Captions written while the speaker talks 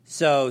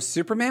So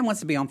Superman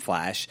wants to be on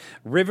Flash.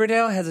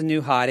 Riverdale has a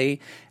new hottie.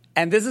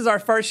 And this is our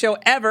first show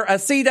ever, a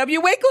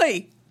CW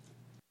Weekly.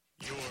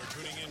 You're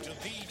tuning into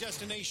the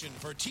destination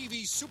for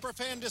TV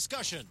superfan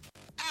discussion,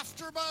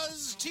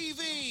 AfterBuzz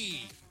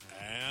TV.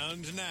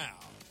 And now,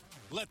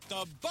 let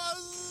the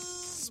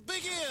buzz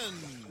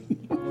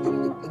begin.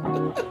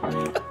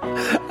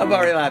 I'm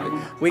already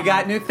laughing. We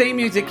got new theme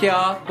music,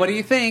 y'all. What do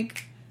you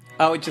think?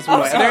 Oh, it just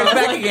went away. There it's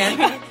back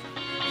again.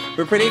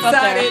 We're pretty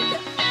excited.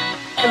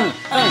 I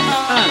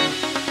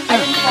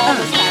didn't fall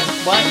this time.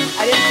 What?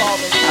 I didn't fall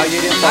this time. Oh,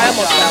 you didn't fall. I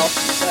almost fell.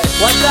 But...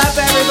 What's up,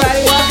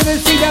 everybody? Welcome to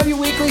the CW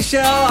Weekly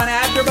Show on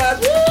AfterBuzz.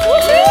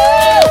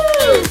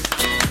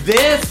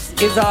 This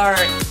is our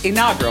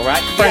inaugural,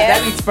 right? First, Yes.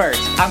 That means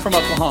first. I'm from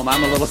Oklahoma.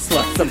 I'm a little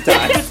slow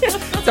sometimes.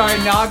 It's our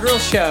inaugural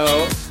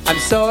show. I'm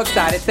so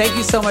excited. Thank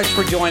you so much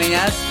for joining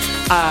us.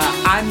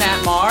 I'm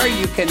Matt Maher.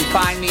 You can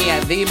find me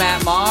at the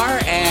Matt Maher.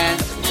 And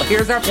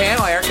here's our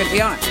panel, Erica and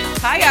Tiana.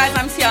 Hi guys,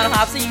 I'm Tiana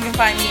Hobson. You can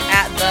find me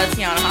at the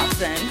Tiana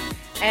Hobson.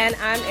 And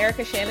I'm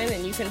Erica Shannon,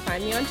 and you can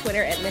find me on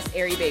Twitter at Miss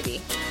Airy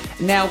Baby.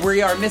 Now,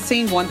 we are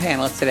missing one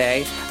panelist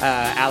today,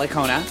 Ali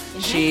Kona.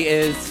 She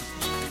is...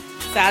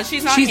 Sad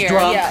she's not She's here.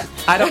 drunk. Yeah.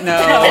 I don't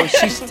know.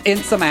 She's in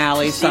some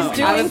alley.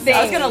 doing I was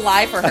gonna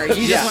lie for her.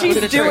 You just went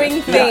with the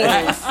doing truth.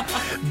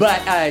 things.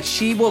 But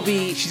she's going to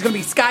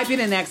be Skyping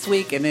in next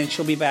week, and then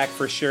she'll be back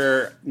for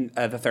sure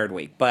the third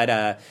week.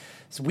 But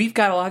so we've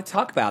got a lot to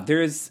talk about.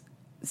 There's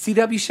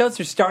CW shows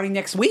are starting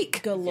next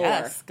week. Galore.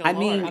 Yes, galore. I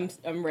mean,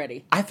 I'm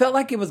ready. I felt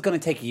like it was going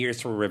to take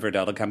years for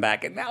Riverdale to come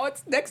back, and now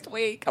it's next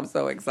week. I'm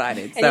so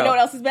excited. And you know what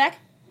else is back?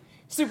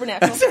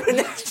 Supernatural.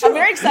 I'm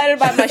very excited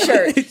about my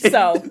shirt.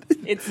 So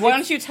it's Why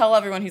don't you tell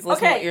everyone who's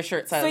listening what your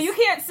shirt says? So you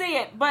can't see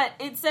it, but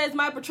it says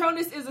my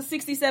Patronus is a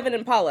 67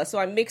 Impala. So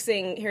I'm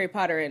mixing Harry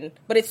Potter in,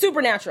 but it's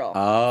Supernatural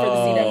for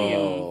the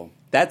CW.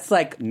 That's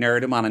like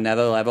nerdum on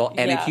another level.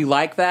 And Yeah. if you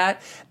like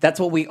that, that's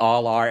what we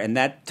all are. And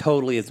that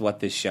totally is what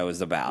this show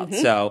is about.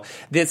 Mm-hmm. So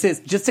this is,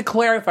 just to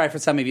clarify for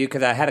some of you,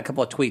 because I had a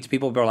couple of tweets,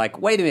 people were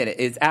like, wait a minute,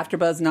 is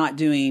AfterBuzz not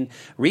doing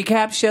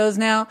recap shows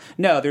now?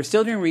 No, they're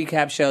still doing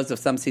recap shows of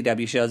some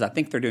CW shows. I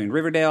think they're doing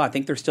Riverdale. I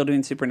think they're still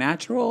doing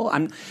Supernatural.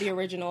 The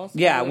originals.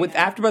 Yeah, with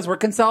AfterBuzz, we're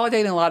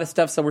consolidating a lot of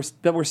stuff, so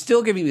we're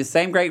still giving you the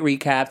same great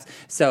recaps.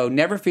 So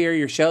never fear,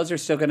 your shows are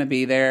still going to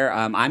be there.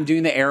 I'm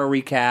doing the Arrow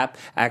recap,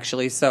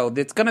 actually, so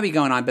it's going to be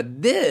going on.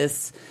 But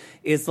this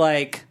is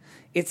like...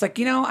 It's like,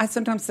 I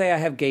sometimes say I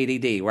have gay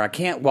ADD, where I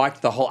can't watch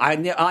the whole... I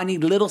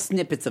need little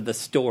snippets of the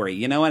story,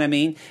 you know what I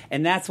mean?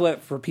 And that's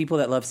what, for people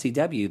that love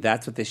CW,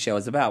 that's what this show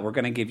is about. We're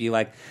going to give you,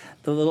 like,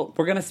 we're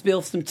going to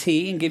spill some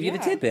tea and give you the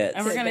tidbits.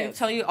 And we're going to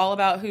tell you all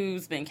about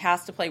who's been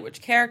cast to play which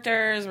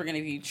characters. We're going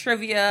to give you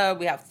trivia.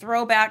 We have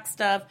throwback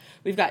stuff.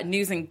 We've got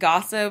news and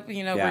gossip.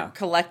 We're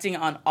collecting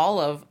on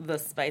all of the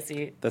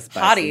spicy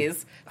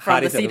hotties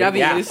from the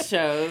CW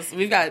shows.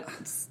 We've got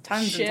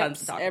tons and tons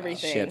to talk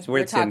everything. Ships.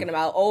 We're talking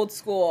about old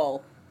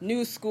school,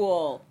 new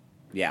school,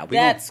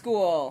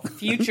 school,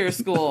 future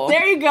school.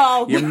 There you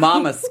go. Your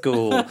mama's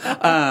school.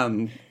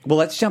 Well,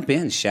 let's jump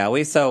in, shall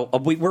we? So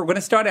we're going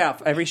to start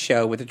out every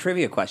show with a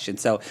trivia question.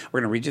 So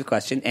we're going to read you the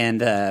question,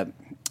 and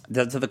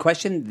so the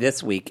question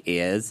this week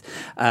is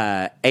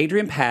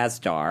Adrian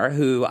Pasdar,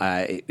 who,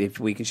 if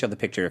we can show the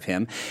picture of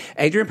him,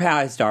 Adrian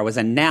Pasdar was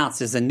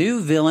announced as a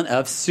new villain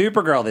of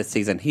Supergirl this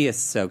season. He is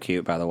so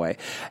cute, by the way.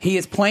 He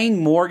is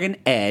playing Morgan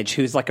Edge,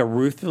 who's like a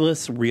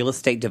ruthless real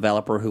estate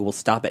developer who will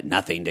stop at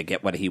nothing to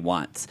get what he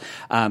wants.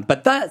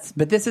 But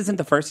this isn't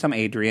the first time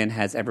Adrian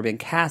has ever been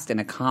cast in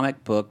a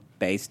comic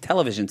book-based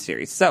television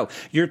series. So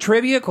your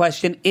trivia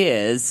question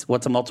is,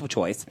 what's a multiple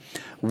choice?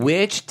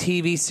 Which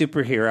TV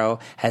superhero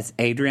has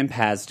Adrian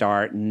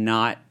Pasdar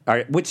not,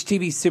 or which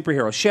TV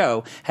superhero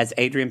show has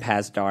Adrian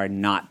Pasdar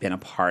not been a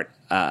part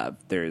of?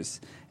 There's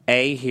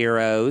A,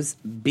 Heroes,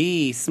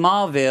 B,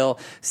 Smallville,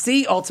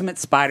 C, Ultimate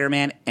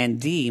Spider-Man, and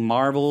D,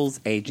 Marvel's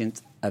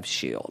Agents of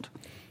S.H.I.E.L.D.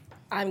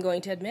 I'm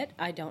going to admit,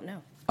 I don't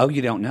know. Oh,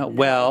 you don't know?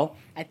 Well...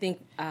 I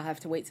think I'll have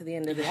to wait till the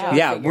end of the show.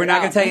 Yeah, we're not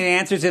going to tell you the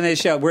answers in this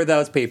show. We're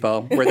those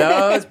people. We're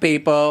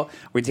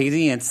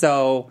teasing you. And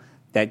so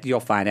that you'll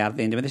find out at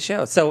the end of the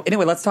show. So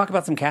anyway, let's talk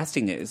about some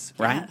casting news,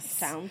 right? Yes.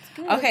 Sounds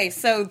good. Okay,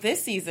 so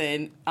this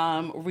season,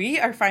 we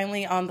are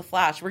finally on The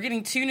Flash. We're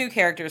getting 2 new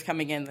characters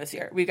coming in this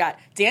year. We've got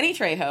Danny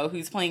Trejo,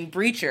 who's playing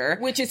Breacher.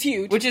 Which is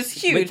huge. But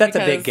that's a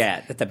big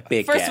get.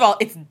 First of all,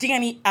 it's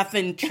Danny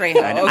effing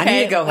Trejo. I know. Okay? I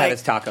need to go have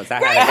his tacos.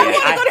 I'm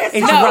gonna go to his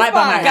It's taco right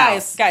by my spot.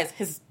 house. Guys,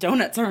 his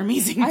donuts are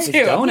amazing too. His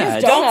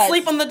donuts? Don't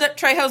sleep on the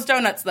Trejo's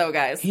donuts, though,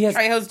 guys. He has-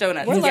 Trejo's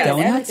donuts. We're He has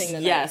learning donuts? everything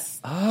tonight. Yes.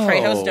 Oh.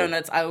 Trejo's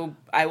donuts.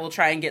 I will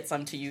try and get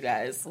some to you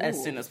guys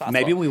as soon as possible.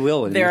 Maybe we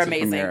will when They're it's a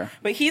amazing. premiere.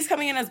 But he's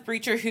coming in as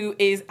Breacher, who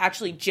is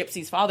actually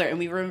Gypsy's father, and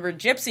we remember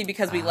Gypsy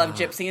because we love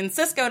Gypsy and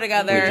Cisco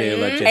together. We do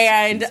love Gypsy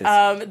and Cisco.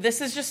 And this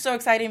is just so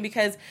exciting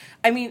because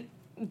Danny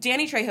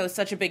Trejo is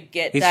such a big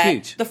get He's that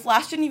huge. the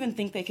Flash didn't even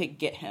think they could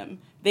get him.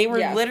 They were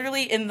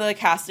literally in the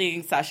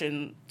casting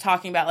session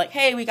talking about like,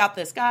 hey, we got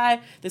this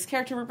guy, this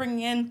character we're bringing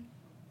in.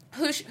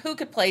 Who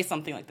could play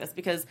something like this?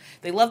 Because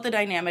they love the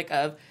dynamic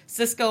of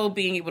Cisco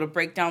being able to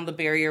break down the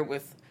barrier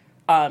with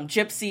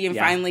Gypsy and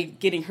finally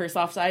getting her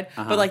soft side.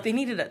 But like they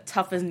needed a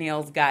tough as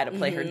nails guy to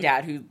play her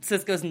dad, who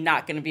Cisco's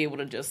not going to be able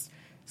to just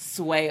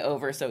sway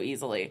over so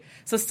easily.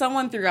 So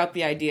someone threw out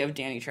the idea of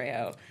Danny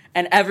Trejo,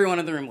 and everyone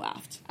in the room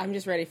laughed. I'm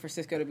just ready for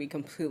Cisco to be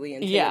completely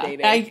intimidated.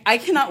 Yeah, I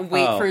cannot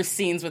wait for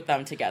scenes with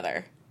them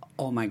together.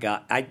 Oh my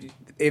God.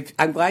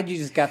 I'm glad you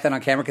just got that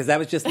on camera, because that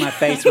was just my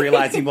face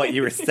realizing what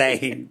you were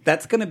saying.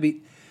 That's going to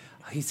be...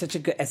 He's such a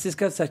good...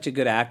 Cisco's such a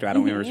good actor. I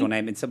don't remember his real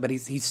name. But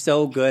he's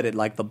so good at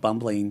like the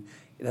bumbling...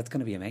 That's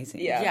going to be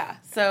amazing. Yeah.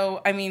 So,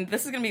 I mean,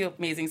 this is going to be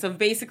amazing. So,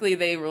 basically,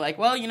 they were like,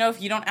 well,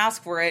 if you don't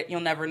ask for it, you'll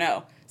never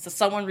know. So,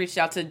 someone reached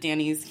out to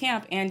Danny's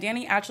camp, and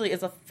Danny actually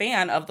is a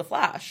fan of The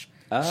Flash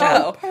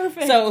show.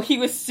 Perfect. So, he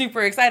was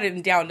super excited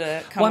and down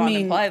to come on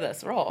and play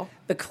this role.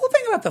 The cool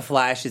thing about The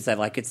Flash is that,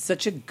 like, it's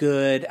such a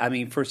good... I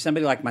mean, for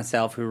somebody like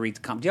myself who reads...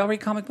 Do y'all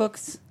read comic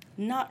books?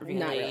 Not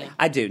really.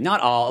 I do.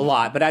 Not a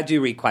lot, but I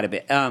do read quite a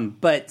bit.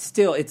 But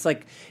still, it's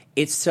like...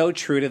 It's so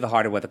true to the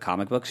heart of what the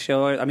comic books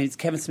show. I mean,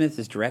 Kevin Smith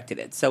has directed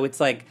it, so it's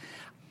like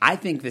I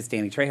think this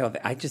Danny Trejo.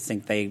 I just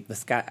think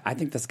I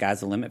think the sky's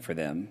the limit for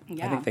them.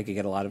 Yeah. I think they could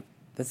get a lot of.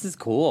 This is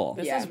cool.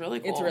 This is really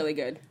cool. It's really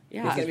good.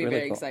 Yeah, it's gonna be really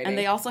very cool. exciting. And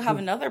they also have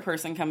another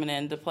person coming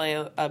in to play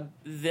a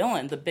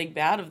villain, the big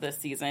bad of this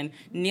season.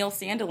 Neil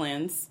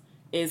Sandilands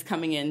is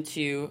coming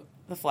into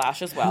The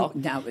Flash as well.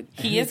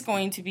 He is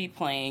going to be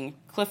playing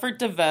Clifford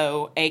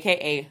DeVoe,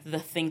 a.k.a. The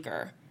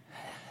Thinker.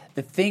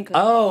 The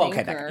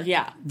Thinker.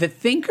 Yeah. The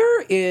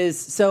Thinker is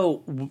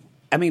so.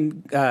 I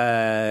mean,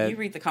 you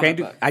read the comic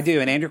books. I do,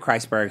 and Andrew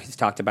Kreisberg has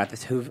talked about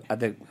this. Who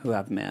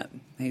I've met.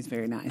 He's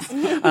very nice.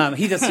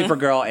 He does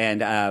Supergirl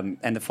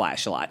and the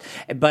Flash a lot,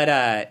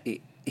 but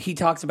he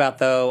talks about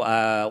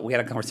though. We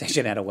had a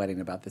conversation at a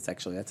wedding about this.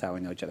 Actually, that's how we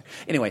know each other.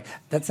 Anyway,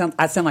 I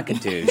sound like a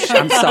douche.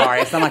 I'm sorry.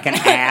 I sound like an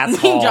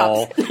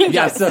asshole.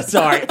 Yeah, I'm so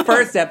sorry.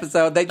 First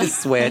episode, they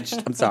just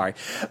switched. I'm sorry,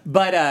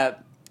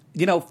 but.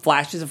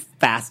 Flash is the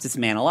fastest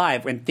man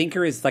alive, and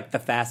Thinker is like the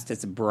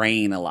fastest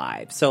brain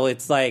alive. So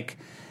it's like,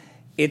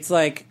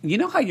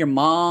 how your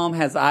mom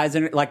has eyes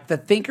in her, like the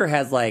Thinker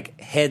has like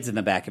heads in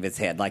the back of his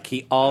head. Like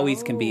he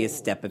always can be a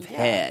step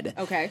ahead.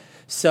 Okay.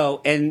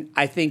 So, and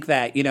I think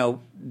that,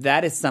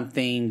 that is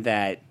something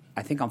that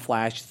I think on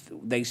Flash,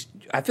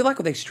 I feel like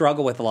they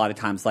struggle with a lot of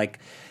times, like,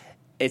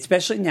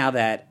 especially now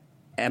that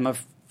Emma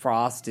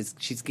Frost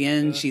she's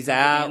in, she's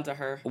out. Into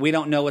her. We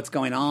don't know what's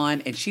going on,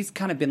 and she's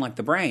kind of been like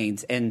the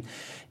brains. And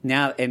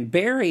now, and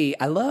Barry,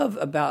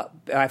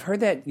 I've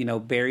heard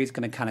that Barry's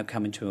going to kind of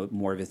come into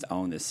more of his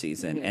own this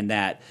season, and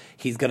that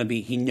he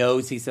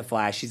knows he's the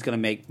Flash. He's going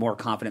to make more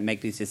confident, make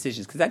these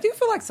decisions. Because I do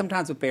feel like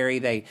sometimes with Barry,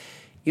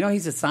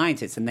 he's a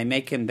scientist, and they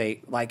make him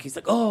he's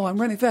like, oh,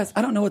 I'm running fast.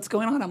 I don't know what's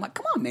going on. I'm like,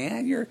 come on,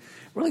 man, you're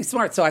really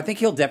smart. So I think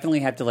he'll definitely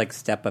have to like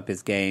step up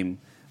his game.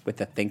 With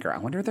the Thinker. I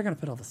wonder if they're going to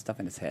put all this stuff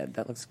in his head.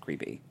 That looks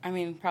creepy. I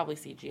mean, probably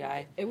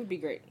CGI. It would be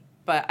great.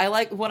 But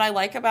what I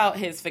like about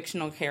his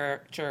fictional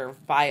character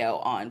bio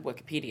on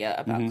Wikipedia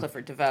about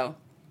Clifford DeVoe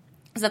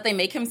is that they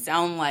make him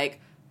sound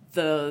like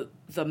the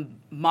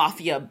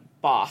mafia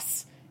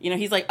boss.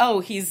 He's like,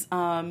 he's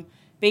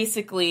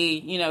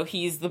basically,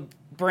 he's the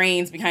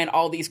brains behind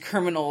all these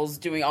criminals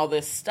doing all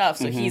this stuff.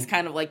 So he's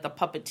kind of like the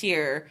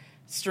puppeteer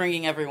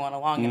stringing everyone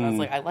along. And I was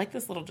like, I like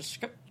this little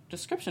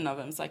description of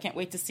him, so I can't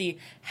wait to see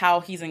how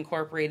he's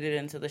incorporated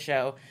into the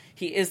show.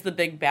 He is the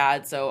big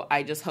bad, so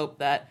I just hope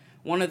that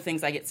one of the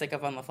things I get sick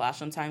of on The Flash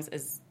sometimes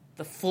is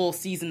the full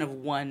season of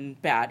one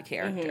bad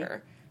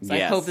character. So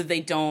yes. I hope that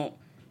they don't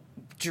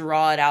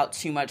draw it out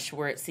too much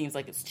where it seems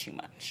like it's too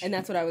much. And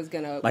that's what I was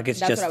gonna it's that's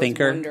just what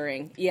Thinker? I was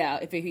wondering. Yeah,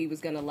 if he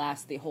was gonna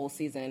last the whole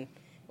season,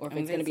 or if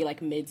it's gonna be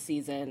like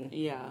mid-season.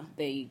 Yeah,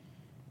 they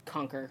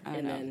conquer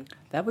and then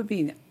that would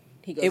be.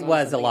 It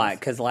was a lot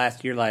because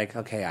last year, like,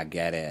 okay, I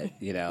get it.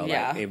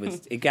 Yeah.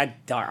 Like, it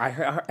got dark.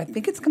 I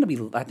think it's going to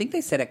be. I think they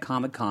said at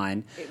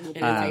Comic-Con it will be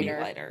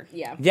lighter.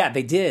 Yeah,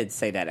 they did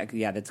say that.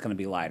 Yeah, that's going to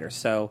be lighter.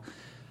 So,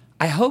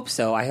 I hope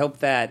so. I hope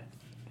that.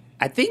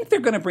 I think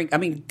they're going to bring. I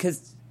mean,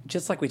 because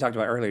just like we talked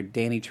about earlier,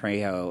 Danny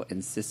Trejo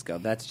and Cisco.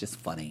 That's just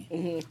funny.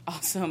 Mm-hmm.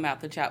 Also,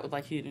 Matt the chat would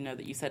like you to know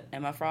that you said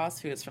Emma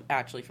Frost, who is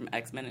actually from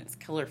X-Men. It's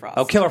Killer Frost.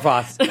 Oh, Killer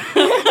Frost.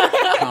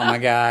 Oh my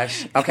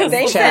gosh. Okay,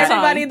 thanks to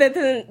everybody that's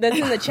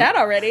in the chat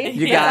already.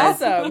 You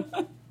guys,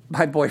 awesome.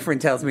 My boyfriend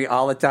tells me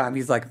all the time.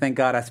 He's like, "Thank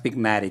God I speak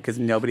Maddie because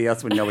nobody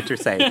else would know what you're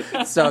saying."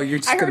 So you're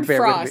just going to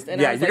bear with me.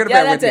 Yeah, you're going to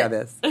bear with me on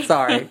this.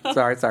 Sorry.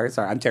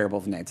 I'm terrible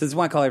with names. This is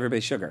why I call everybody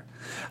Sugar.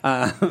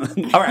 All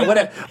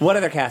right. What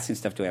other casting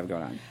stuff do we have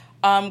going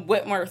on?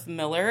 Whitworth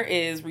Miller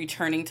is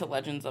returning to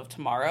Legends of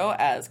Tomorrow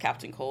as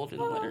Captain Cold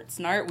and Leonard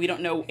Snart. We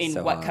don't know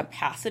in what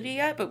capacity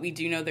yet, but we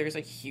do know there's a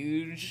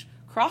huge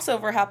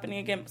crossover happening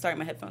again. Sorry,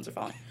 my headphones are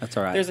falling. That's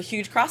all right. There's a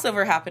huge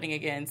crossover happening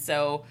again,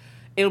 so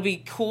it'll be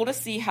cool to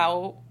see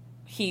how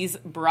he's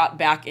brought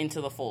back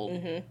into the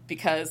fold.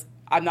 Because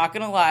I'm not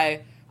going to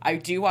lie, I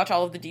do watch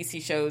all of the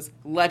DC shows.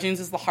 Legends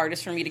is the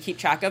hardest for me to keep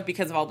track of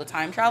because of all the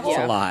time travel. It's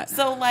a lot.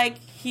 So, like,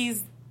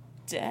 he's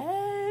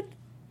dead?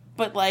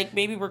 But, like,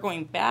 maybe we're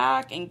going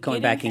back and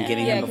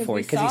getting him before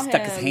because he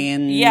stuck his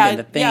hand in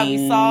the thing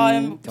we saw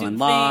him to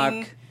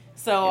unlock.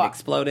 So it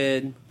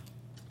exploded.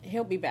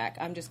 He'll be back.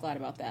 I'm just glad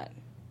about that.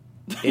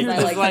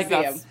 I like to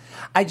see him.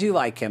 I do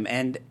like him,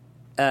 and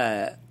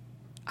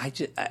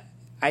DC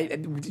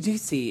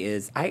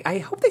is. I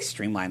hope they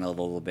streamline it a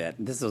little bit.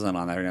 This wasn't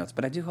on their notes,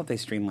 but I do hope they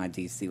streamline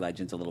DC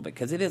Legends a little bit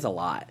because it is a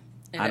lot.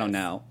 I don't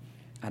know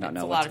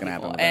what's going to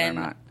happen with it or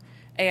not.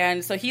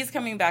 And so he's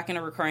coming back in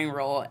a recurring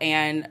role,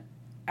 and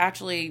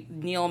actually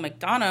Neil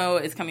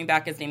McDonough is coming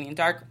back as Damien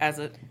Dark as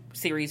a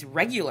series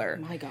regular.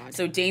 My God.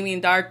 So Damien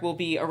Dark will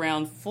be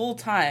around full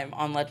time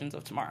on Legends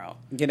of Tomorrow.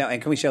 You know,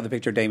 and can we show the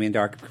picture of Damien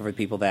Dark for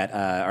people that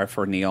are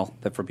for Neil,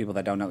 but for people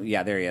that don't know?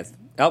 Yeah, there he is.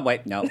 Oh,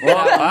 wait, no.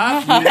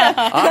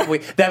 That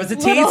was a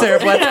teaser.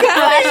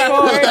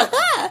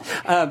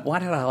 Why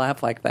did I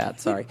laugh like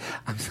that? Sorry.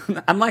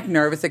 I'm like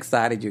nervous,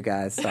 excited, you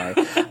guys. Sorry.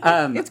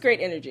 It's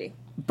great energy.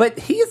 But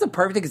he is a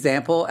perfect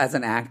example as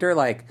an actor.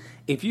 Like,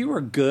 if you were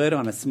good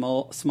on a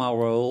small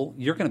role,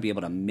 you're going to be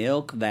able to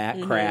milk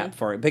that crap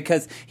for it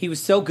because he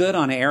was so good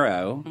on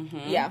Arrow.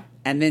 Mm-hmm. Yeah.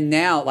 And then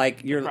now,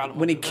 like,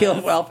 when he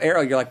killed Ralph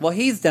Arrow, you're like, well,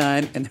 he's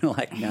done. And they're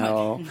like,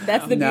 no.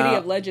 That's the beauty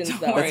of Legends,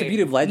 though. That's the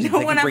beauty of Legends. No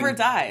one ever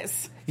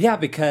dies. Yeah,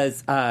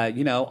 because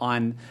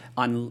on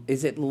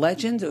is it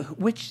Legends?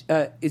 Which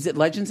is it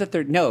Legends that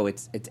they're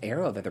it's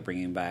Arrow that they're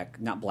bringing back,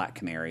 not Black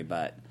Canary,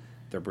 but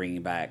they're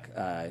bringing back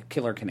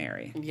Killer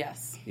Canary.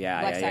 Yes.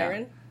 Yeah. Black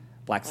Siren.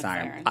 Black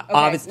Siren.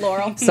 Okay,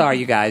 Laurel. Sorry,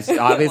 you guys.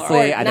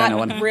 Obviously, I don't know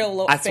when.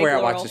 Real I swear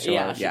I watched Laurel. the show.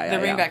 Yeah, they're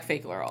bringing back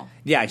fake Laurel.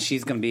 Yeah,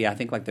 she's going to be, I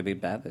think, like the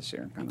big bad this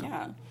year.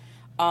 Yeah.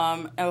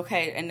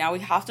 Okay, and now we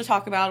have to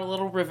talk about a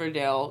little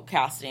Riverdale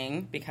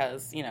casting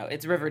because,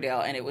 it's Riverdale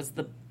and it was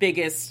the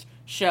biggest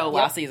show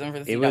last season for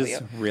the CW. It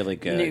was really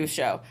good. New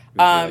show.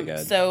 Really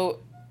good. So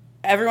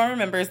everyone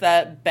remembers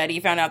that Betty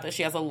found out that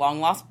she has a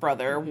long-lost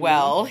brother. Mm-hmm.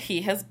 Well,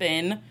 he has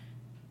been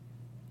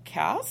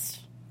cast?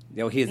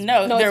 No,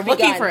 they're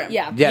looking for him.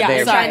 Yeah,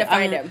 they're trying to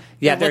find him.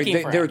 Yeah,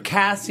 they're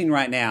casting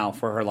right now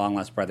for her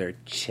long-lost brother,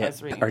 Chip.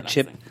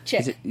 Chip.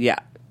 Chick.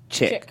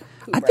 Chick.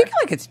 I think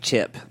it's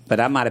Chip, but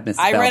I might have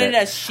misspelled it. I read it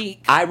as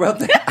Chic. I wrote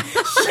that.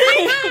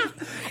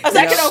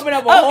 That could open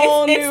up a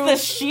whole new... It's the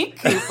Chic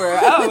Cooper.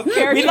 Oh,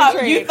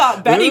 you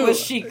thought Betty was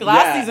chic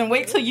last season.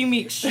 Wait till you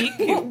meet Chic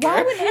Cooper.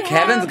 Why would he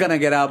Kevin's going to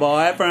get a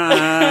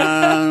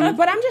boyfriend.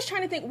 But I'm just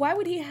trying to think, why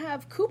would he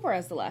have Cooper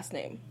as the last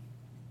name?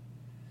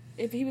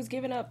 If he was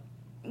giving up...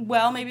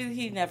 Well, maybe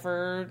he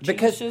never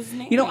changed his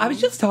name. I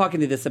was just talking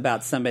to this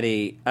about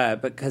somebody,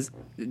 because,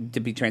 to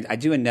be trans, I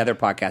do another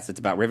podcast that's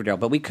about Riverdale,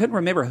 but we couldn't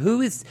remember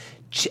who is,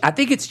 I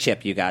think it's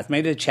Chip, you guys.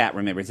 Maybe the chat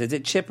remembers. Is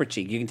it Chip or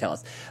Cheek? You can tell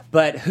us.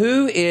 But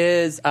who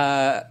is,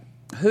 well,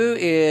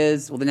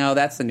 no,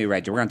 that's the new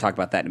Reggie. We're going to talk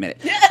about that in a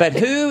minute. But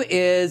who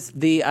is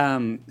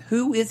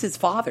his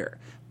father?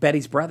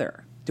 Betty's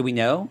brother. Do we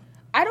know?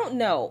 I don't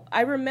know.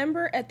 I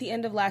remember at the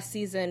end of last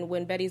season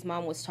when Betty's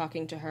mom was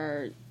talking to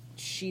her,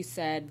 she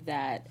said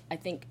that I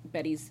think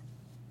Betty's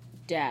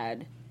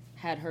dad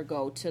had her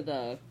go to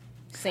the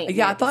saint.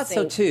 Yeah, I thought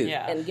so too.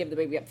 And give the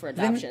baby up for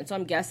adoption. So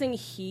I'm guessing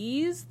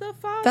he's the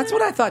father. That's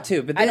what I thought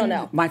too. But then I don't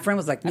know. My friend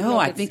was like, "No,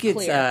 I think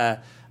it's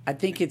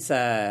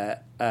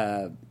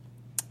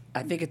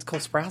Cole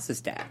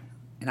Sprouse's dad."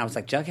 And I was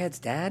like, "Jughead's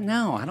dad?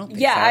 No, I don't think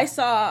so." Yeah, I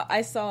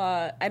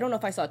saw. I don't know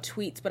if I saw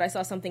tweets, but I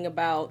saw something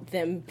about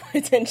them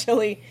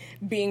potentially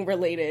being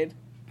related.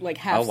 Like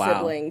half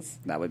siblings.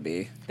 That would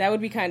be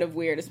kind of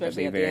weird,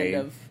 especially at the end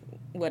of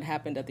what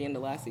happened at the end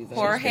of last season.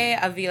 Jorge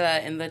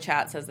Avila in the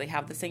chat says they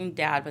have the same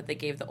dad, but they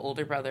gave the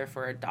older brother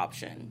for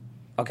adoption.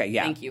 Okay,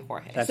 yeah. Thank you,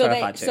 Jorge. That's what I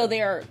thought too. So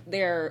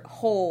they're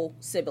whole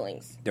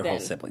siblings. They're whole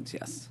siblings,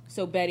 yes.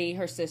 So Betty,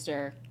 her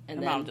sister, and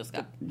her then mom just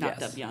got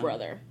knocked up young.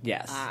 Brother.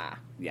 Yes. Ah.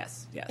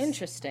 Yes.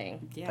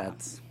 Interesting. Yeah.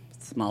 That's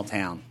small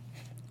town.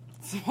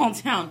 Small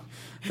town.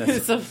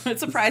 It's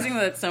surprising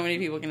that so many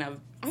people can have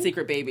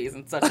secret babies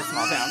in such a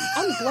small town.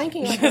 I'm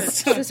blanking on her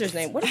sister's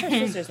name. What is her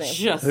sister's name?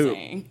 Just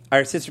saying.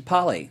 Our sister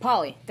Polly.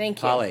 Polly, thank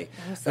you. Polly.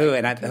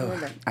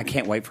 I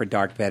can't wait for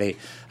Dark Betty.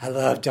 I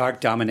love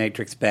Dark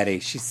Dominatrix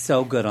Betty. She's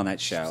so good on that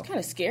show. It's kind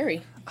of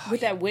scary.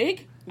 With that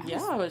wig? Yeah,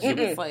 but she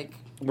was like...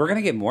 We're going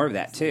to get more of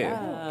that, too.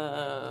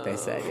 They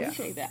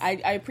say, yeah.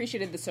 I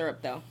appreciated the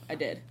syrup, though. I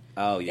did.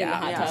 Oh, yeah. In the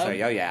hot tub. Oh,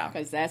 yeah.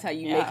 Because that's how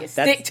you make it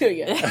stick to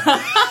you.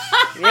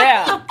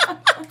 Yeah.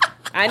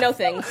 I know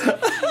things.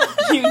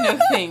 You know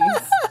things.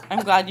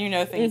 I'm glad you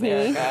know things,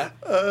 Erica.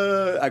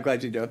 I'm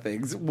glad you know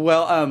things.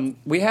 Well,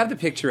 we have the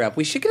picture up.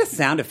 We should get a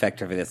sound effect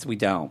for this. We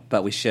don't,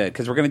 but we should,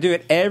 because we're going to do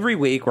it every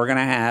week. We're going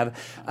to have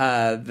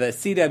the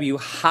CW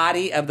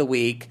Hottie of the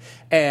Week,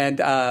 and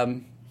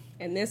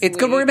this it's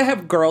good. We're going to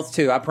have girls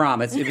too. I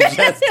promise.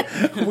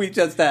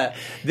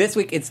 This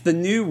week it's the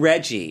new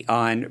Reggie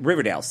on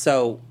Riverdale.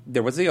 So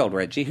there was the old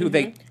Reggie who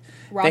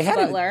Ross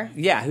Butler,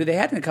 who they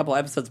had in a couple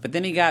episodes, but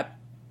then he got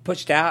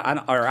pushed out, I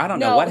don't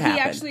know what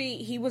happened.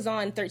 He was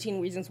on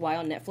 13 Reasons Why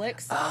on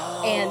Netflix,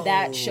 and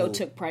that show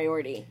took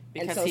priority.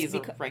 Because he's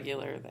a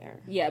regular there.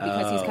 Yeah,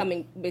 because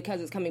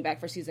it's coming back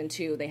for season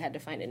 2, they had to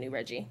find a new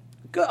Reggie.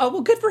 Good. Oh,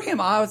 well, good for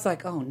him. I was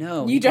like, oh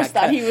no. You just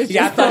thought he was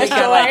just pushed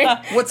away.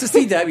 What's the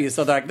CW?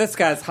 So they're like, this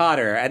guy's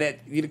hotter, and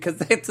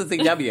because it's the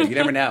CW, you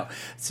never know.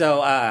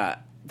 So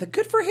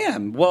good for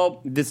him.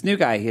 Well, this new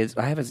guy, is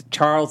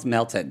Charles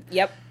Melton.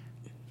 Yep.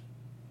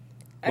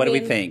 What do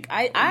we think?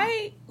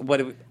 Aesthetically,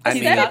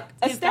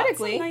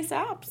 nice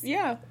apps.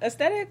 Yeah,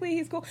 aesthetically,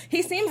 he's cool.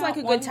 He seems like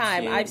a good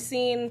time. I've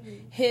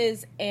seen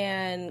his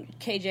and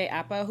KJ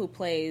Apa, who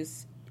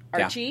plays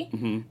Archie. Yeah.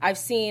 Mm-hmm. I've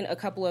seen a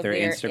couple of their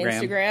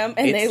Instagram,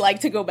 and they like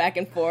to go back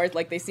and forth.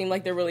 Like, they seem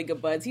like they're really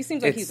good buds. He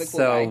seems like he's a cool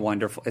guy. It's so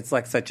wonderful. It's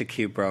like such a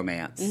cute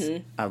bromance.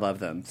 Mm-hmm. I love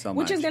them so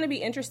much. Which is going to be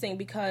interesting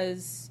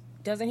because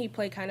doesn't he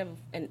play kind of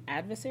an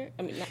adversary?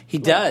 I mean, he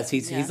does.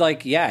 He's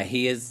like,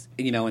 he is.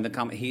 You know, in the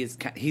comic,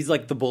 he's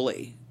like the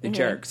bully, the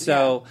jerk.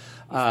 So,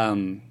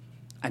 I'm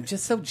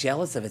just so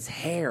jealous of his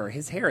hair.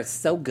 His hair is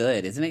so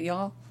good, isn't it,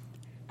 y'all?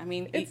 I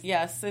mean,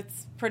 yes,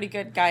 it's pretty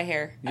good guy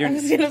hair. You're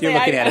looking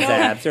at his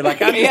abs. You're like,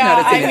 I'm just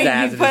noticing his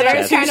abs. But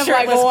it's kind of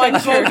like one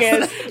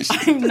focus.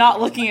 I'm not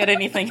looking at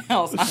anything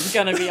else. I'm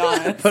gonna be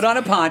honest. Put on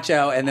a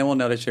poncho, and then we'll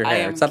notice your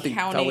hair. Something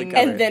totally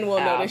covered. And then we'll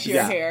notice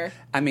your hair.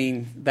 I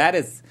mean, that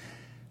is.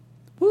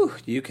 Whew,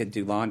 you could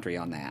do laundry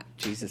on that.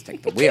 Jesus,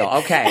 take the wheel.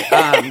 Okay,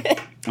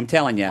 I'm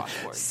telling you.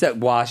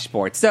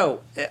 Washboard.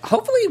 So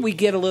hopefully we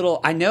get a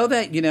little. I know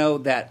that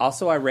that.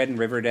 Also, I read in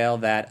Riverdale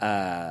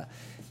that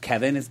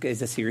Kevin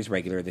is a series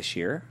regular this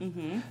year.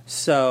 Mm-hmm.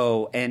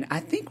 So, and I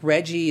think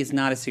Reggie is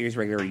not a series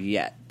regular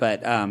yet.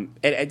 But I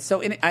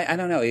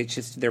don't know. It's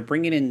just they're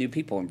bringing in new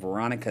people, and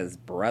Veronica's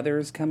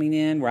brother's coming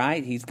in.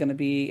 Right, he's going to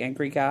be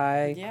angry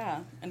guy. Yeah,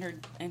 and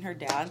her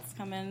dad's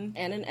coming,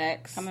 and an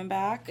ex coming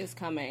back is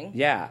coming.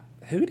 Yeah.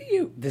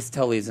 This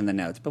totally is in the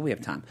notes, but we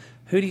have time.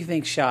 Who do you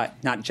think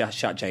not just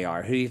shot JR,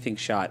 who do you think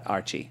shot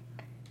Archie?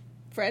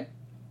 Fred,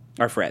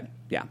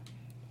 yeah.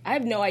 I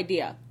have no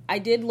idea. I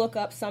did look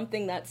up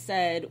something that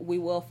said we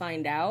will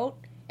find out,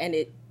 and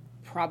it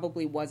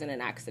probably wasn't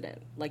an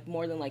accident. Like,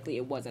 more than likely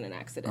it wasn't an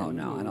accident. Oh,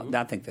 no, I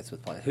don't think this was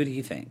planned. Who do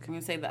you think? I'm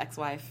going to say the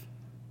ex-wife.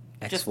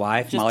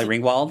 Ex-wife? Molly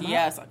Ringwald?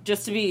 Yes,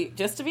 just to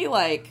be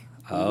like...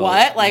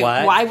 What? Like,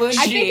 what? Why would she?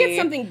 I think it's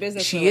something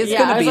business. She is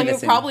going to be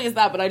it probably is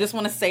that, but I just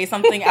want to say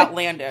something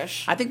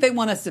outlandish. I think they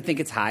want us to think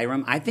it's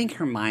Hiram. I think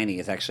Hermione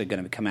is actually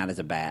going to come out as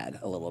a bad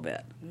a little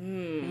bit.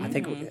 I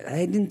think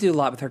they didn't do a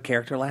lot with her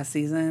character last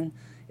season.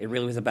 It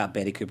really was about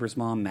Betty Cooper's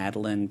mom,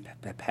 Madeline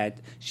Pet.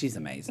 She's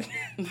amazing.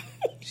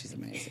 She's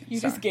amazing. You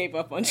just gave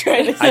up on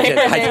trying to say her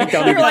name. I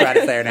don't even try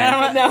to say her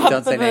name.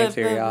 Don't say names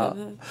here,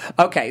 y'all.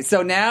 Okay,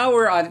 so now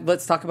we're on.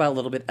 Let's talk about a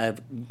little bit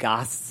of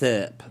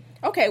gossip.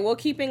 Okay, well,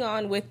 keeping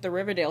on with the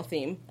Riverdale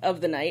theme of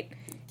the night,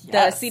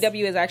 the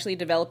CW is actually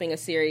developing a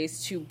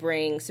series to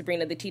bring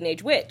Sabrina the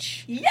Teenage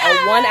Witch. Yay! A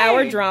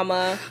 1-hour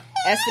drama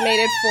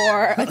estimated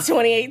for a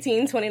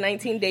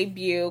 2018-2019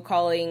 debut,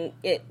 calling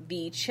it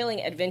The Chilling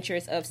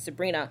Adventures of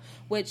Sabrina,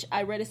 which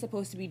I read is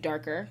supposed to be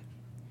darker.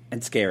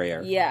 And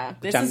scarier. Yeah.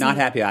 Which I'm not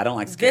happy. I don't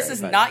like scary. This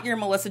is not your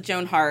Melissa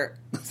Joan Hart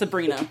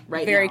Sabrina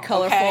right Very now.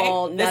 colorful,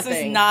 okay? nothing.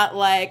 This is not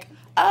like...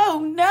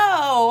 oh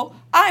no,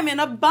 I'm in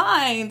a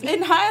bind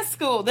in high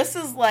school. This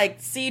is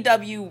like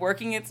CW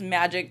working its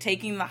magic,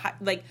 taking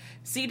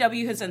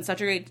CW has done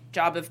such a great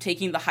job of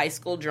taking the high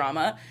school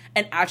drama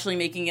and actually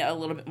making it a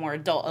little bit more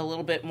adult, a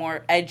little bit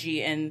more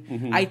edgy,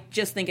 and I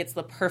just think it's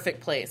the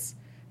perfect place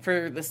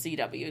for the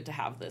CW to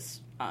have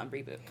this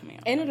reboot coming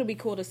out. And it'll be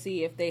cool to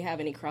see if they have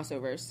any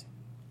crossovers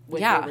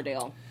with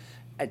Riverdale.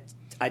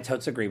 I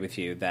totally agree with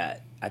you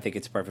that I think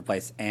it's a perfect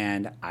place,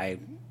 and I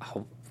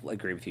hope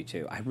agree with you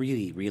too. I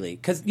really, really,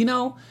 because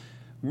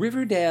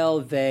Riverdale.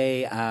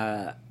 They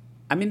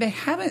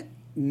haven't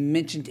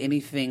mentioned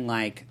anything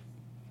like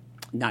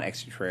not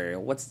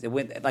extraterrestrial.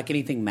 Like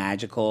anything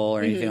magical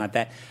or anything like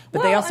that.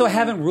 But they also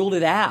haven't ruled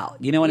it out.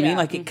 You know what I mean?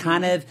 Like it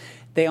kind of.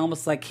 They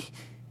almost like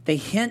they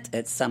hint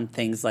at some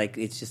things like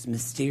it's just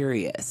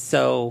mysterious.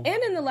 So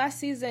and in the last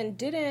season,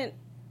 didn't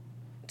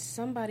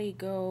somebody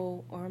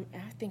go, or I'm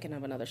thinking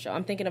of another show.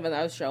 I'm thinking of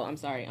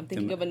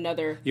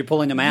another. You're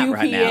pulling them out UPN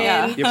right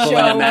now. You're pulling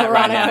them out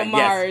right now.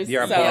 Mars, yes,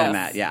 you're pulling them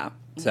out. Yeah.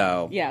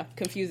 So yeah,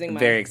 confusing.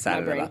 Very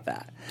excited about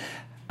that.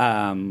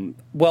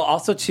 Well,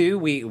 also too,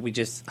 we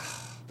just.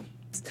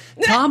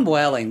 Tom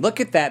Welling, look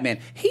at that man.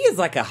 He is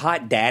like a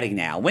hot daddy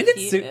now. When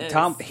did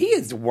Tom? He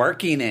is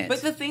working it.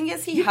 But the thing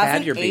is, he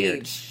hasn't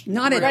aged.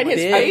 Not at his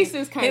face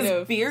is kind his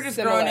of beard is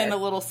similar. grown in a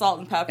little salt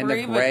and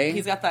peppery, but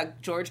he's got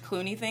that George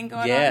Clooney thing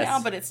going on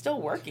now. But it's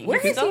still working. Where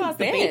he still has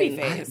the baby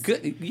been?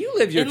 face. You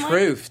live your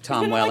truth,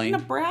 Tom Welling.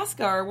 Like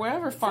Nebraska or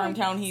wherever farm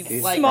town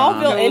he's like.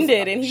 Smallville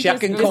ended, and he's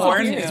shucking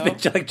corn. It's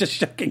been like just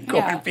shucking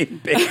corn,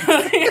 being big.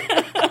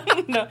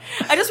 No,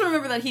 I just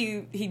remember that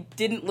he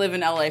didn't live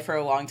in LA for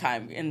a long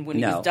time, and when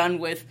he was done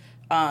with.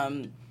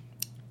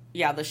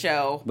 The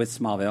show with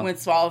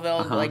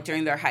Smallville, like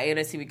during their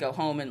hiatus, he would go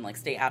home and like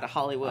stay out of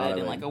Hollywood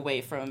and like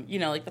away from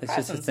like the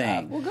press and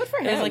stuff. Well, good for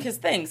him. It was like his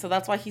thing, so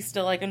that's why he's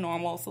still like a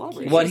normal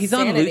celebrity. Well, he's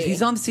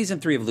on season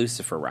 3 of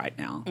Lucifer right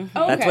now. Mm-hmm.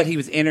 That's what he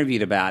was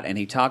interviewed about, and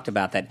he talked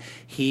about that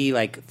he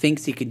like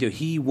thinks he can do.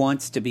 He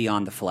wants to be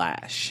on The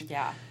Flash.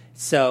 Yeah.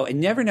 So, and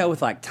you never know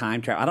with like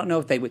time travel. I don't know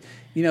if they would,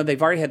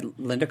 they've already had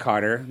Linda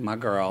Carter, my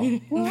girl,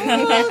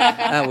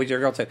 with your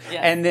girl too.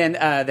 Yeah. And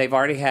then they've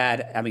already had,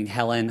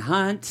 Helen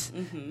Hunt,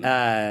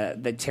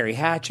 the Terry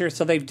Hatcher.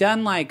 So they've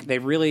done they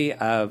really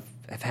have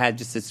had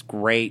just this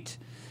great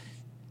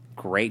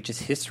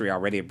just history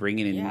already of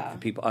bringing in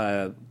people,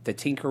 the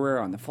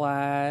Tinkerer on The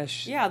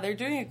Flash. Yeah, they're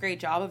doing a great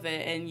job of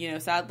it.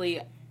 And,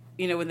 sadly,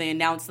 when they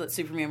announced that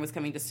Superman was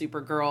coming to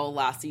Supergirl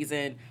last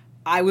season,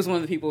 I was one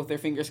of the people with their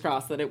fingers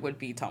crossed that it would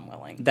be Tom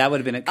Welling. That would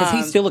have been it. Because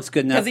he still looks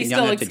good enough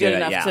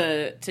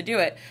to do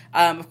it.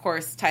 Of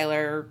course,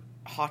 Tyler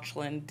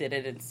Hoechlin did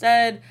it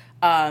instead,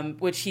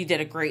 which he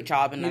did a great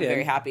job, and I'm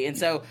very happy. And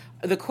so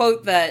the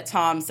quote that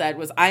Tom said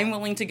was, "I'm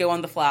willing to go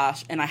on The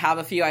Flash, and I have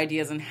a few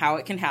ideas on how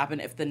it can happen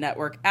if the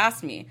network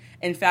asks me.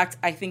 In fact,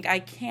 I think I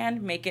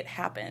can make it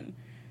happen."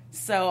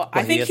 So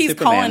I think he's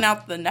calling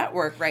out the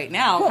network right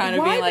now, kind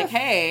of being like,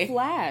 hey.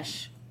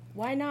 Flash?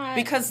 Why not?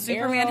 Because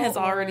Superman has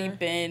already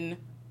been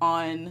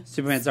on.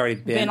 Superman's already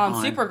been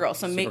on Supergirl.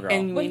 So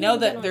and we know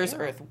that there's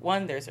Earth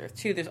 1, there's Earth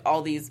 2, there's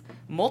all these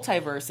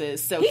multiverses.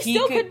 So he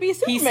still could be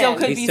Superman. He still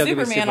could be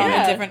Superman on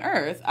a different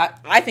Earth.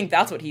 I think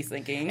that's what he's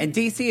thinking. And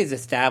DC is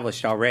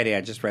established already. I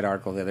just read an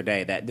article the other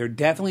day that they're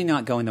definitely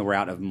not going the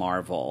route of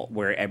Marvel,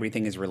 where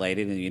everything is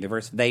related in the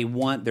universe. They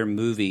want their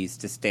movies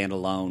to stand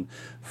alone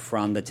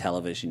from the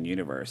television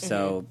universe.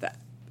 So that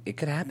it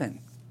could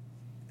happen.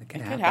 It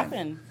could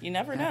happen. You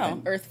never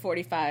know. Earth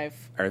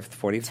 45. Earth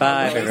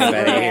 45,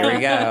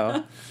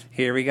 everybody.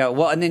 Here we go.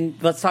 Well, and then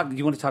let's talk.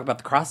 You want to talk about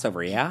the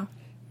crossover, yeah?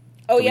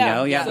 Oh,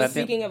 yeah. So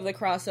speaking of the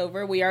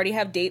crossover, we already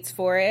have dates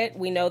for it.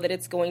 We know that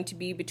it's going to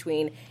be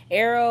between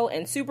Arrow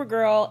and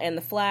Supergirl and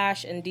The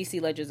Flash and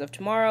DC Legends of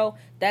Tomorrow.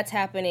 That's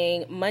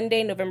happening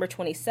Monday, November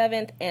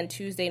 27th and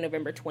Tuesday,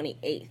 November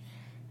 28th.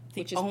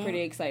 Which is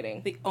pretty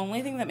exciting. The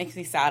only thing that makes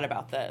me sad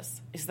about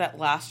this is that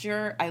last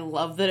year, I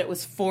love that it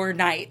was 4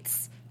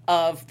 nights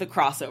of the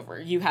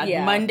crossover. You had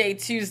Monday,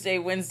 Tuesday,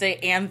 Wednesday,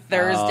 and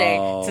Thursday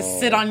to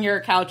sit on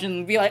your couch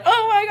and be like,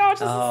 oh my gosh,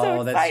 this is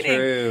so exciting. That's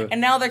true. And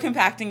now they're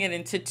compacting it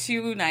into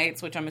 2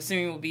 nights, which I'm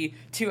assuming will be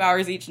 2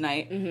 hours each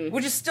night,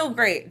 which is still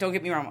great. Don't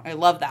get me wrong. I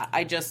love that.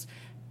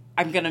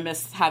 I'm going to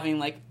miss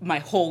having my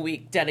whole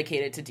week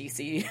dedicated to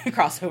DC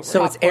crossover.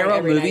 So is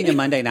Arrow moving to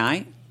Monday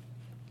night?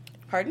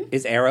 Pardon?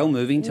 Is Arrow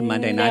moving to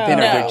Monday night then,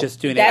 or they're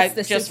just doing it?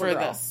 That's just for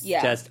this.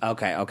 Yeah. Just,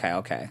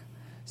 okay.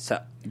 So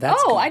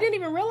that's I didn't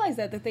even realize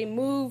that they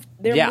moved.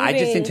 I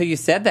just until you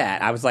said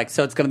that, I was like,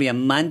 so it's going to be a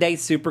Monday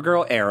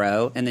Supergirl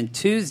Arrow, and then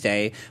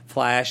Tuesday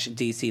Flash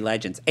DC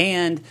Legends.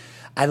 And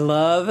I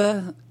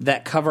love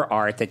that cover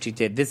art that you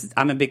did. This is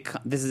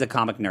a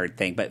comic nerd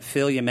thing, but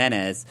Phil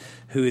Jimenez,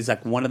 who is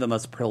one of the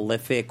most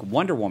prolific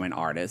Wonder Woman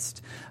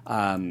artists,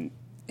 and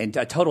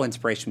a total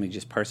inspiration to me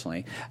just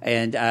personally,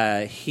 and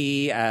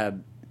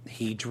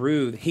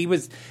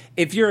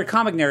if you're a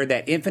comic nerd,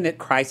 that Infinite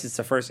Crisis,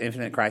 the first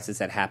Infinite Crisis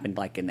that happened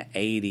in the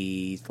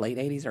 80s, late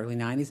 80s, early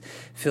 90s,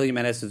 Phil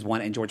Jimenez was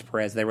one, and George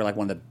Perez, they were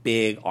one of the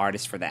big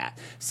artists for that.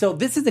 So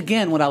this is,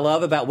 again, what I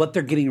love about what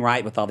they're getting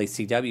right with all these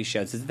CW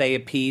shows, is they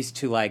appease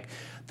to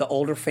the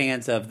older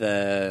fans of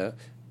the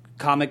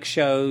comic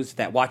shows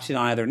that watch it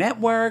on other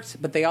networks,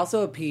 but they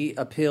also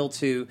appeal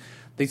to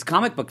these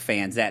comic book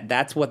fans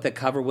that's what the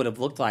cover would have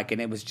looked like,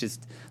 and it was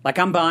just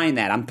I'm buying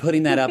that. I'm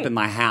putting that up in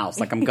my house.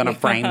 I'm going to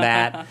frame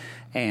that,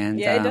 and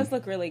it does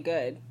look really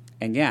good.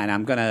 And and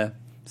I'm going to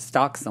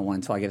stalk someone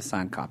until I get a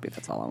signed copy.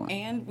 That's all I want.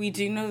 And we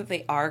do know that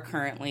they are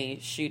currently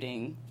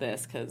shooting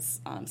this because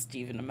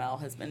Stephen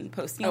Amell has been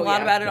posting a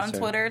lot about it on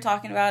Twitter,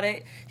 talking about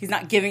it. He's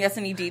not giving us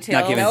any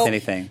details. Not giving us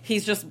anything.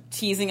 He's just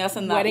teasing us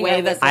in that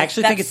way. I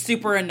actually think it's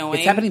super annoying.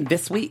 It's happening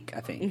this week,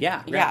 I think.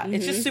 Yeah. Yeah.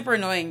 It's just super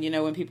annoying,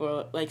 when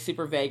people are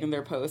super vague in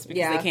their posts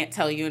because they can't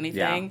tell you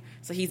anything. Yeah.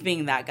 So he's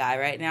being that guy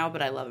right now,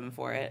 but I love him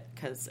for it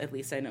because at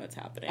least I know it's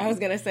happening. I was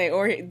going to say,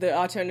 or the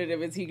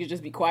alternative is he could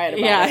just be quiet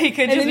about it. Yeah, he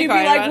could just be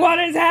quiet about it. What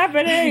is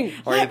happening?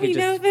 Or he could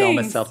just film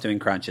himself doing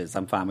crunches.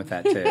 I'm fine with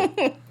that,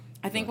 too.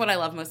 I think what I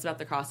love most about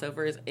the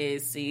crossovers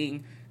is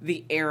seeing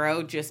the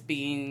Arrow just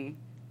being...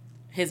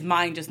 his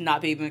mind just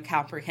not being able to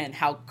comprehend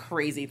how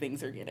crazy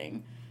things are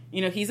getting.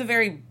 He's a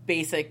very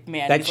basic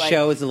man. That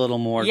show is a little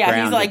more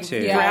grounded,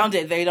 too. He's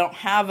grounded. They don't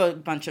have a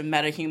bunch of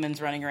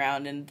metahumans running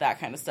around and that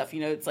kind of stuff.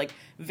 It's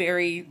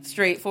very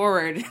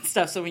straightforward and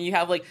stuff. So when you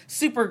have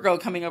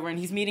Supergirl coming over and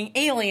he's meeting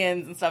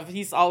aliens and stuff,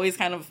 he's always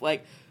kind of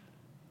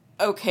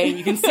okay,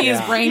 you can see his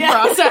brain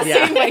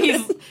processing, but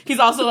he's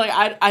also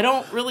I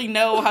don't really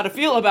know how to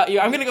feel about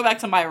you. I'm going to go back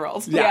to my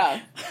world. Yeah.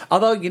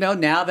 Although,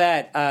 now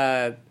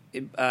that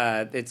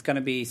it's going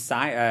to be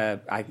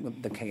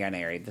the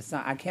Canary.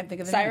 I can't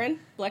think of the Siren? name.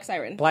 Black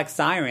Siren. Black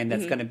Siren.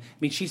 That's going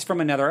to... she's from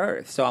another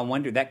Earth, so I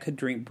wonder, that could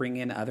bring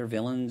in other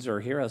villains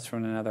or heroes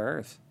from another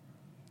Earth.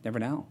 Never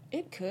know.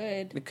 It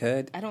could. It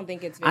could. I don't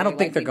think it's I don't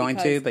think they're going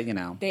to, but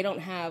they don't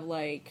have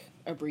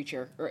a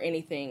breacher or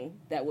anything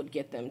that would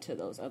get them to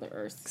those other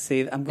Earths.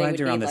 See, I'm glad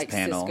you're on this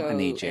panel. I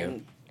need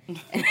you.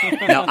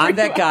 No, I'm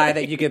that guy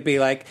that you could be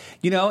like,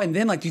 and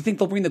then do you think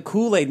they'll bring the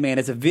Kool-Aid Man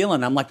as a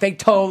villain? I'm like, they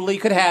totally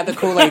could have the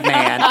Kool-Aid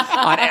Man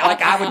on it.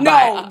 Like, I would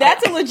buy it. No,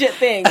 that's a legit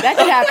thing. That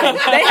could happen.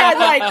 They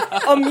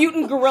had a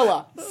mutant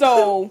gorilla,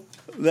 so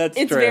it's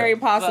true. very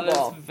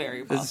possible. That is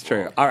very possible. This is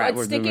true. All right,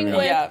 But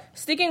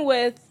sticking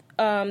with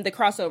the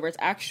crossovers,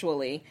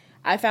 actually,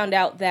 I found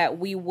out that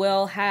we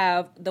will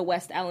have the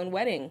West Allen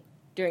wedding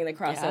during the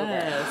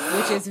crossover,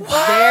 which is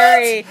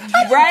very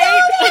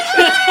right.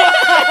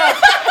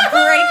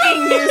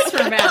 Breaking news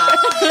for Matt.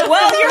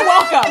 Well, you're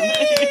welcome.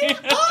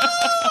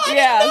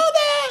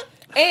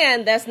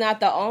 And that's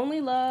not the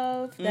only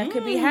love that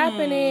could be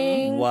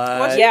happening.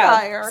 What?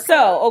 Yeah.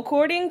 So,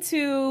 according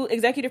to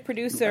executive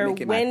producer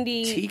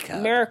Wendy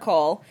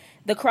Miracle,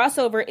 the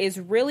crossover is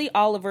really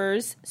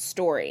Oliver's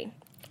story.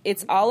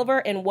 It's Oliver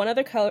and one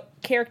other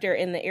character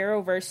in the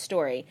Arrowverse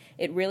story.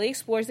 It really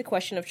explores the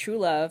question of true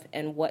love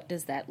and what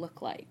does that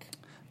look like.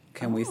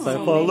 Can we say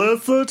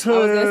Felicity? I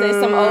was going to say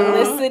some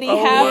Olicity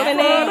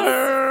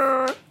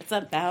happening. It's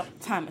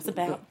about time. It's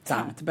about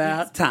time. It's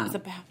about time. It's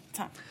about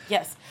time.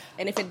 Yes.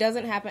 And if it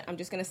doesn't happen, I'm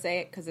just going to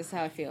say it because this is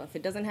how I feel. If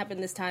it doesn't happen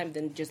this time,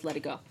 then just let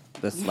it go.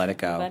 Just let it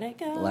go. Let it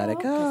go. Let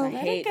it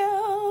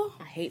go.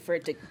 I hate for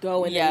it to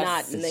go and then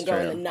not, and then go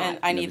and then not. And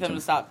I need them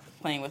to stop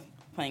playing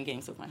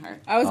games with my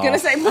heart. I was going to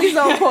say, please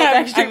don't quote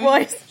Backstreet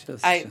Boys.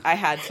 I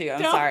had to.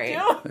 I'm sorry.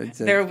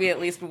 There will be at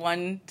least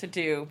 1 to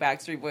 2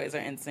 Backstreet Boys or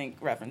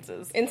NSYNC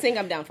references. NSYNC,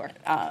 I'm down for.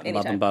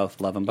 Love them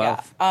both. Love them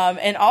both. Yeah.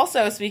 And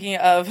also, speaking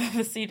of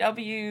the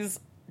CW's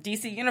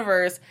DC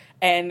Universe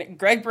and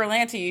Greg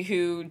Berlanti,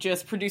 who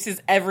just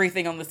produces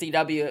everything on the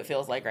CW, it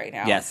feels like right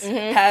now. Yes.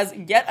 Has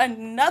yet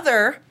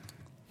another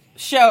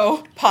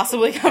show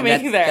possibly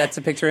coming there. That's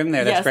a picture of him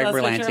there. That's Greg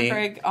Berlanti. That's a picture of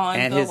Greg on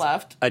and the his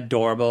left.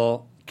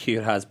 Adorable,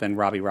 cute husband,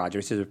 Robbie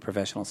Rogers, who's a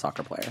professional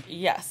soccer player.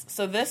 Yes.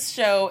 So this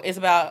show is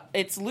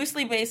it's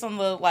loosely based on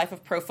the life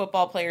of pro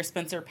football player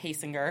Spencer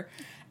Pasinger.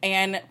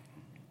 And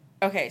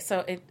okay,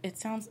 so it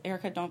sounds,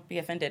 Erica, don't be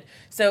offended.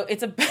 So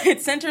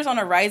it centers on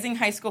a rising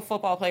high school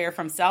football player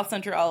from South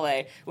Central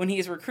LA when he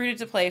is recruited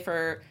to play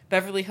for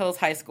Beverly Hills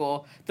High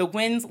School. The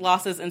wins,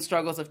 losses, and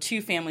struggles of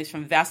 2 families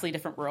from vastly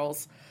different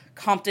worlds,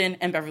 Compton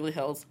and Beverly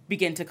Hills,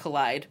 begin to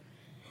collide.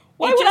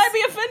 Why would I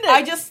be offended?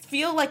 I just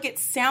feel like it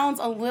sounds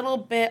a little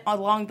bit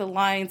along the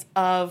lines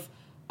of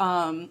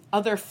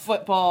other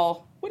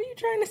football. What are you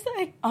trying to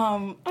say?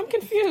 I'm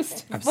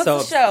confused. What's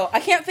the show? I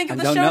can't think of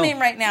the show name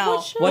right now.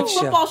 What show?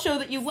 Football show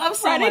that you love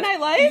so Friday much. Night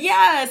Lights?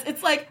 Yes.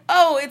 It's like,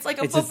 it's like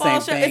a football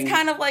show. Thing. It's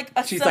kind of like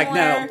a She's similar...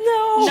 like,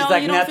 no. She's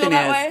like, you don't nothing feel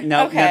that is. way?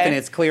 No, okay. nothing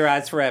is. Clear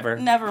eyes forever.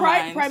 Never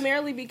mind.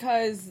 Primarily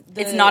because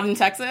it's not in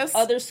Texas?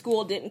 Other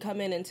school didn't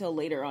come in until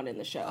later on in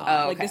the show.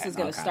 Oh, okay. This is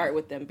going to start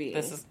with them being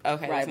rivals. It's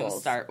going to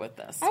start with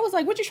this. I was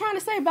like, what you trying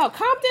to say about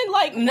Compton?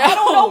 Like, no, I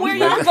don't know where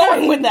you're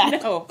going with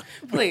that. No,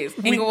 please.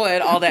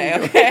 Inglewood all day,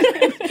 okay?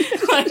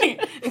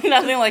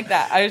 Nothing like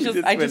that. I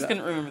just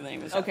couldn't remember the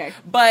name of the show. Okay.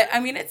 But,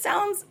 I mean, it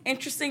sounds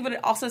interesting, but it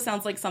also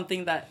sounds like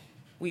something that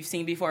we've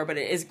seen before, but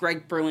it is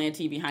Greg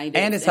Berlanti behind it.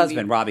 And his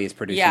husband, Robbie, is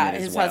producing it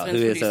as well, who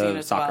is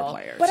a soccer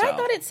player. But I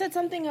thought it said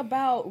something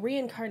about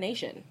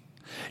reincarnation.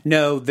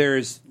 No,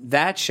 there's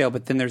that show,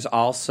 but then there's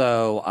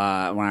also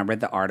when I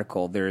read the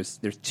article, there's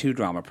 2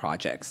 drama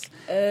projects.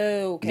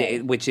 Oh, okay.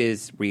 Which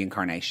is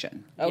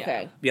reincarnation.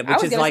 Okay. Yeah, I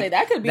was going to say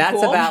that could be that's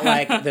cool. about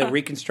like the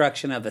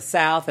reconstruction of the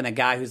South, and a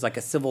guy who's like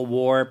a Civil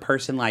War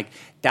person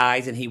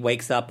dies, and he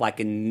wakes up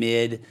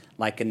he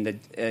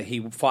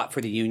fought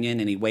for the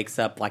Union, and he wakes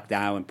up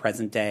now in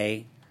present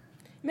day.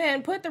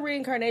 Man, put the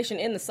reincarnation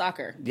in the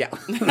soccer. Yeah.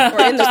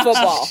 Or in the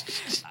football.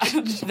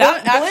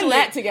 Blend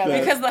that together.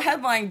 Because the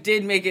headline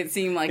did make it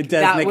seem like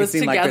that was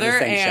together,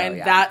 and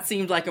that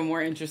seemed like a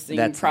more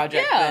interesting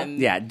project than...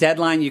 Yeah,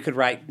 Deadline, you could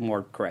write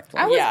more correctly.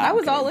 I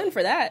was all in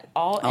for that.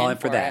 All in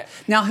for that.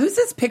 Now, who's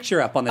this picture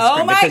up on the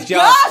screen? Oh my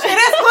gosh, it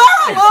is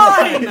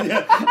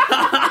Caroline!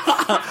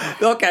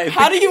 Okay.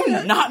 How do you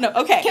not know?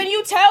 Okay. Can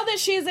you tell that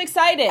she's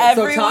excited?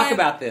 So talk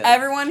about this.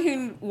 Everyone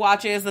who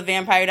watches the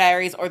Vampire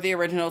Diaries or the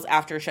originals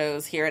after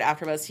shows here at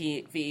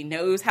AfterBuzz TV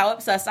knows how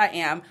obsessed I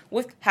am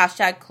with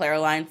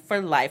 #Claraline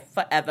for life,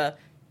 forever,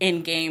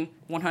 in game,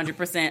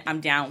 100%. I'm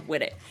down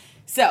with it.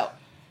 So,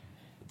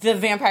 the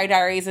Vampire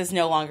Diaries is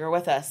no longer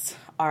with us.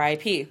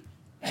 R.I.P.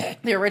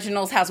 The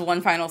originals has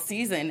one final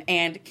season,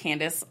 and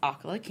Candace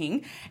Akala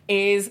King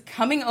is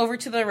coming over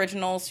to the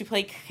originals to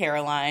play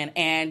Caroline,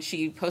 and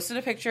she posted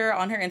a picture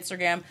on her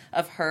Instagram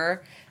of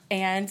her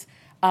and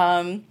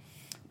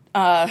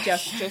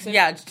Joseph?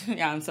 Yeah,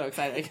 I'm so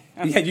excited.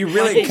 You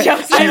really...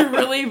 I'm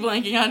really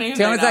blanking on him.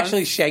 Taylor's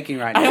actually shaking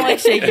right now. I'm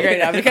shaking right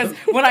now because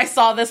when I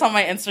saw this on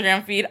my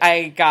Instagram feed,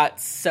 I got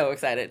so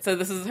excited. So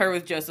this is her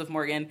with Joseph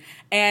Morgan,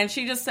 and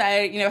she just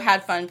said,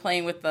 had fun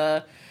playing with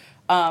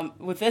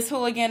with this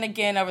hooligan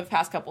again over the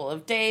past couple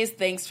of days.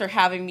 Thanks for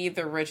having me,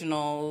 the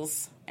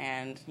originals.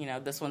 And,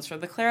 this one's for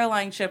the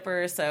Claraline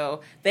shippers,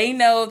 so they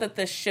know that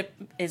the ship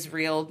is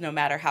real, no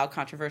matter how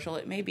controversial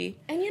it may be.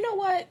 And you know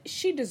what?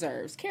 She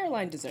deserves.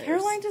 Caroline deserves.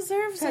 Caroline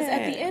deserves it. Because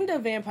at the end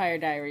of Vampire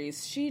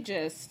Diaries, she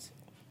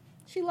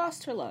She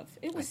lost her love.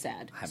 It was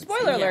sad.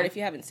 Spoiler alert if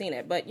you haven't seen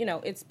it, but,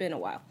 it's been a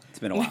while. It's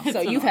been a while. So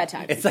you've had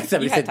time. It's like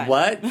somebody said,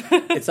 what?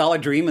 It's all a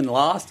dream and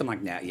lost? I'm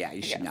like, nah, yeah,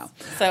 you should know.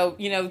 So,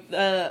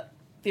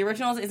 the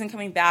Originals isn't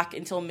coming back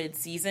until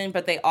mid-season,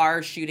 but they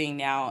are shooting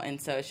now, and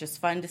so it's just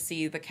fun to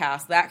see the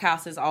cast. That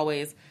cast is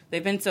always,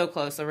 they've been so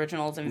close.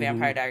 Originals and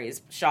Vampire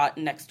Diaries shot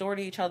next door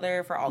to each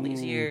other for all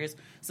these years,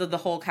 so the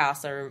whole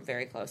cast are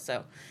very close.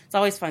 So it's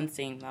always fun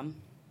seeing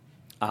them.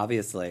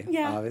 Obviously.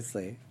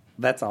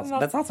 That's awesome.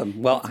 That's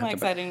awesome. Well, that's my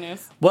exciting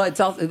news. Well, it's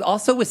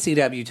also with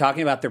CW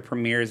talking about their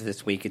premieres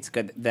this week. It's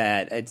good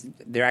that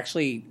they're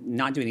actually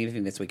not doing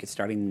anything this week. It's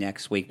starting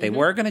next week. They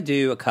were going to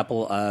do a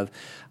couple of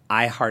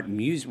iHeart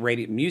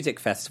music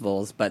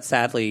festivals, but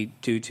sadly,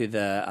 due to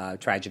the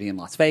tragedy in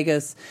Las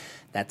Vegas,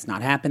 that's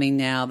not happening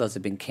now. Those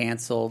have been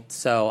canceled.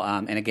 So,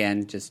 and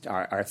again, just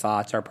our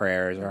thoughts, our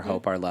prayers, our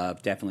hope, our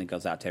love definitely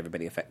goes out to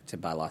everybody affected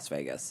by Las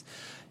Vegas.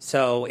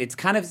 So it's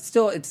kind of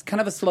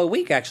a slow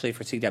week actually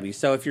for CW.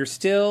 So if you're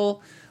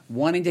still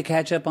wanting to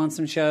catch up on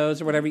some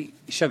shows or whatever,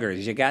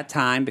 sugars, you got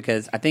time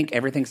because I think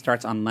everything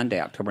starts on Monday,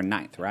 October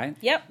 9th, right?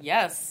 Yep.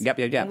 Yes. Yep.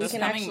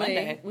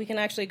 We can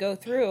actually go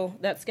through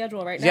that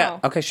schedule right now. Yeah.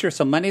 Okay. Sure.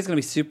 So Monday's going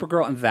to be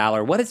Supergirl and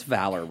Valor. What is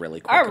Valor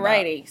really quick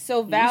Alrighty. about?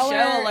 So Valor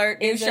show alert.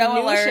 is show a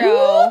new alert.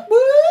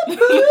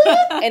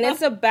 show, and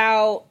it's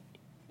about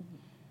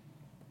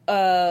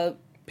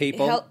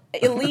people,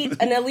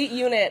 an elite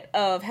unit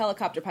of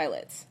helicopter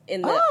pilots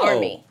in the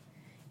Army.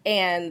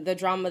 And the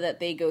drama that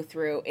they go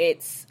through,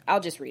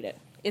 I'll just read it.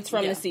 It's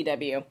from the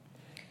CW.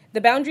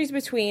 The boundaries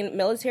between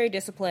military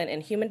discipline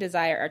and human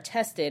desire are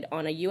tested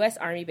on a U.S.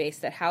 Army base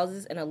that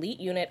houses an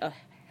elite unit of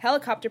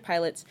helicopter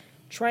pilots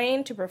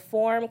trained to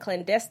perform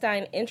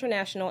clandestine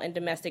international and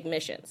domestic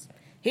missions.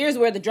 Here's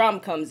where the drama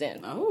comes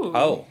in.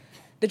 Oh.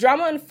 The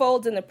drama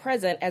unfolds in the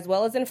present as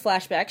well as in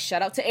flashbacks.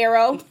 Shout out to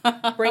Arrow,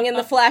 bringing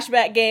the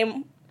flashback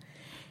game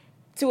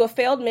to a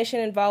failed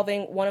mission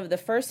involving one of the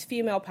first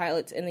female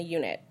pilots in the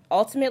unit,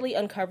 ultimately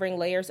uncovering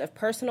layers of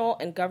personal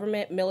and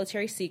government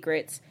military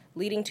secrets,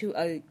 leading to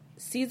a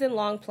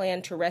season-long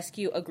plan to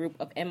rescue a group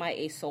of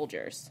MIA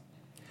soldiers.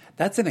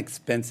 That's an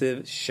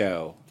expensive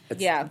show.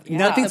 The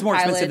Nothing's more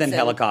expensive than pilots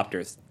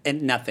helicopters.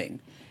 And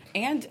nothing.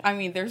 And,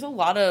 there's a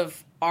lot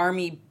of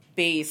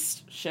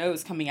Army-based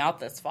shows coming out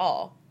this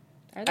fall.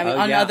 On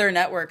other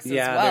networks as well.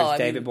 Yeah, there's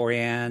David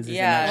Boreanaz. He's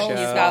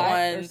got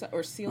one.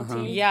 Or SEAL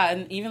Team. Yeah,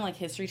 and even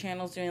History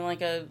Channel's doing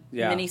a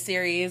mini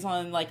series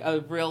on a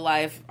real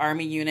life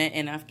Army unit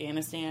in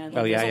Afghanistan.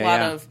 There's a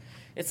lot of.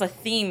 It's a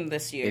theme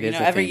this year.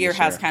 Every year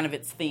has kind of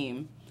its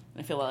theme.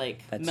 I feel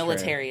like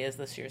military is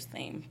this year's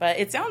theme, but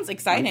it sounds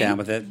exciting. I'm down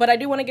with it. But I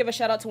do want to give a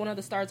shout out to one of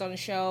the stars on the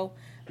show,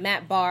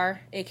 Matt Barr,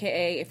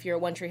 aka if you're a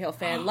One Tree Hill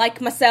fan, like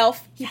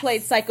myself, he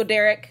played Psycho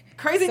Derek.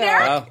 Crazy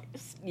Derek. Oh.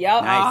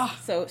 Yep.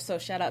 Nice. So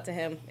shout out to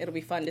him. It'll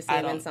be fun to see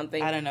him in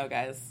something. I don't know,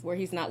 guys. Where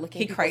he's not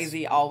looking. He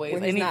crazy always.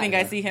 Anything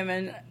I see him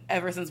in,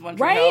 ever since One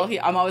Tree Hill,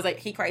 I'm always like,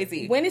 he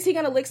crazy. When is he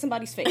gonna lick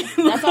somebody's face?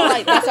 That's all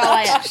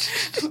I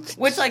ask.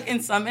 Which,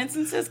 in some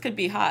instances, could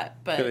be hot,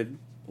 but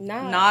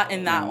not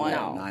in that one.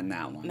 No, not in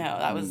that one. No,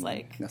 that was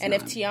And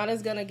if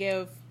Tiana's gonna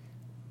give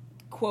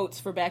quotes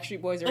for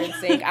Backstreet Boys or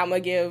NSYNC, I'm gonna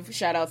give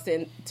shout outs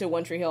to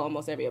One Tree Hill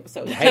almost every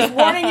episode. Just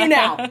warning you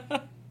now.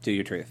 Do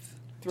your truth.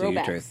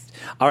 Throwbacks.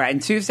 All right,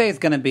 and Tuesday is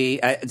going to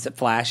be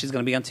Flash is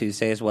going to be on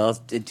Tuesday as well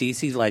as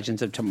DC's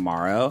Legends of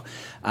Tomorrow.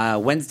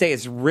 Wednesday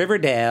is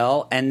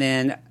Riverdale, and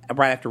then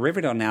right after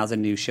Riverdale now is a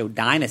new show,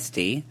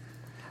 Dynasty.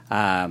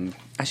 I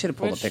should have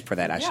pulled a pic for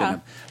that. I shouldn't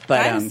have.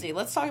 But, Dynasty.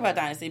 Let's talk about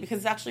Dynasty because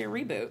it's actually a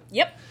reboot.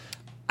 Yep.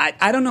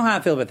 I don't know how I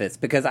feel about this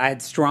because I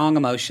had strong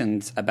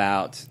emotions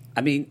about.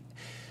 I mean,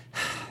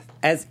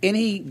 as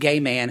any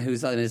gay man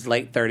who's in his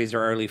late 30s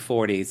or early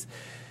 40s.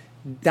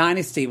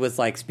 Dynasty was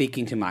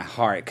speaking to my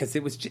heart because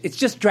it's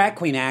just drag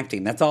queen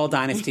acting. That's all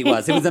Dynasty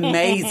was. It was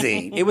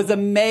amazing. It was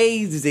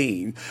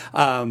amazing.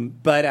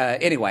 But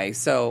anyway,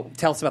 so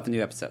tell us about the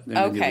new episode.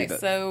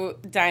 So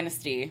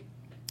Dynasty.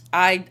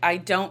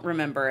 I don't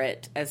remember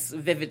it as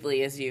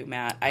vividly as you,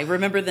 Matt. I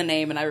remember the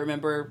name and I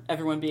remember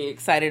everyone being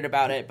excited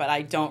about it, but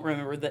I don't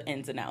remember the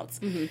ins and outs.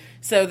 Mm-hmm.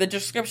 So the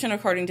description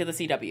according to the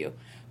CW.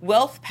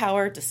 Wealth,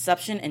 power,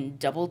 deception, and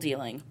double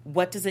dealing.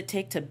 What does it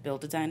take to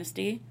build a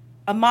dynasty?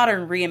 A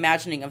modern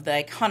reimagining of the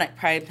iconic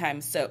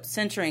primetime soap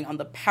centering on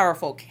the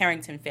powerful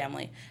Carrington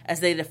family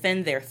as they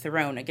defend their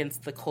throne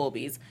against the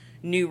Colbys,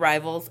 new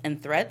rivals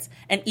and threats,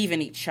 and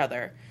even each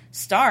other.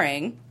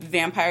 Starring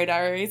Vampire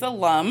Diaries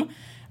alum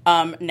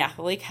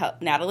Natalie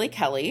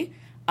Kelly,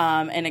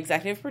 and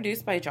executive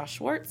produced by Josh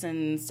Schwartz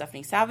and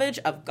Stephanie Savage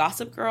of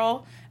Gossip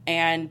Girl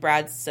and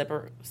Brad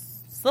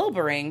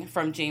Silbering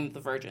from James the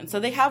Virgin. So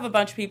they have a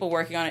bunch of people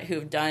working on it who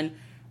have done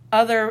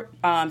other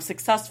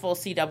successful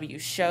CW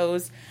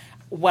shows.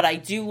 What I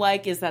do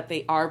like is that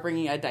they are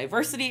bringing a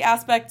diversity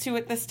aspect to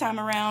it this time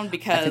around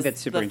because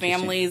the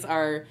families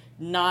are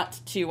not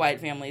two white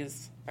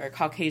families or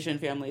Caucasian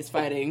families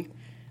fighting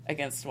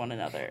against one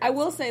another. I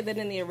will say that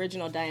in the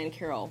original Diane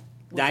Carroll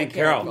Diane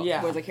Carroll.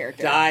 Yeah. Was a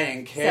character.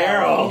 Diane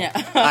Carroll. So,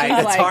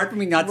 it's hard for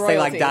me not to say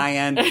like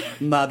Diane,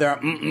 Mother,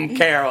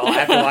 Carroll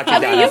after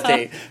watching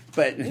Dynasty.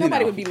 But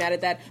nobody would be mad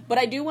at that. But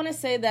I do want to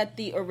say that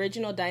the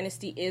original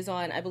Dynasty is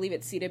on, I believe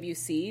it's CW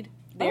Seed.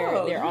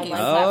 Their online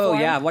platform. Oh,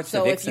 yeah, I watched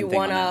so the Vixen if you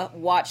want to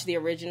watch the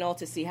original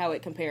to see how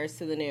it compares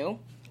to the new,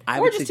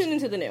 or just tune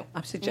into the new.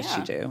 I suggest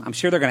you do. I'm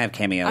sure they're going to have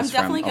cameos. I'm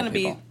definitely going to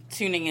be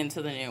tuning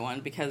into the new one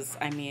because,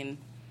 I mean,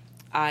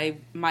 I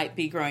might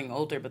be growing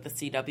older, but the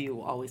CW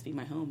will always be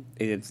my home.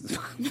 It's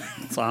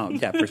home,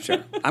 yeah, for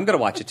sure. I'm going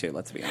to watch it too,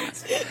 let's be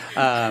honest.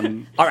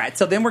 All right,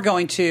 so then we're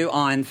going to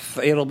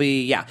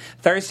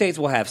Thursdays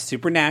we'll have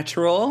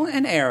Supernatural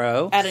and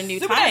Arrow. At a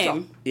new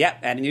time. Yep,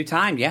 at a new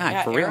time,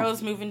 for real.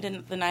 Arrow's moving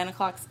to the 9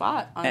 o'clock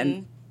spot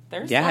on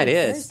Thursday. Yeah, it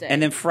is. Thursday.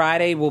 And then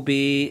Friday will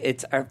be,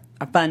 it's a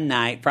fun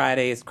night.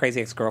 Friday is Crazy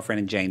Ex-Girlfriend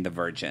and Jane the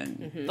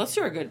Virgin. Mm-hmm. Those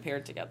two are good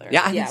paired together.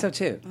 Yeah, I think so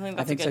too. I think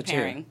that's a good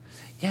pairing. Too.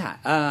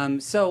 Yeah.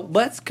 So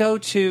let's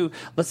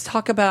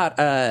talk about,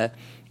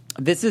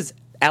 this is,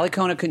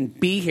 Alicona couldn't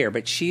be here,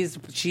 but she's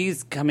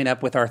coming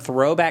up with our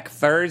Throwback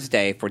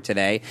Thursday for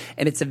today,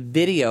 and it's a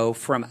video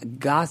from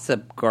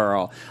Gossip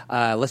Girl.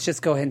 Let's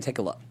just go ahead and take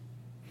a look.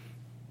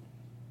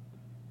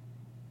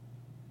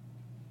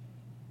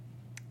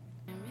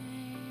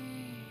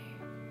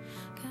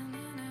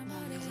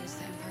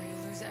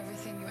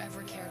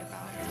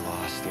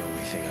 Lost the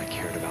only thing I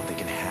cared about. They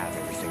can have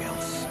everything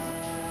else.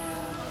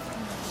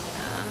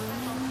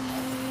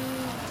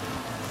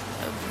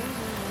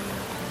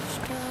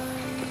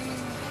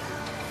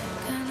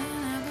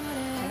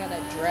 Check out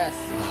that dress.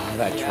 Oh,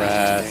 that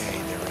dress.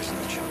 Today, there is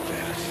no chill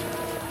dance.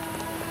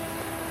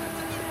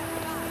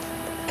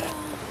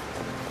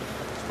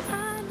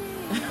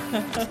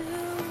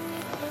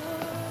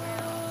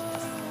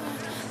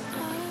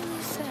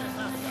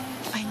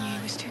 I knew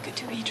it was too good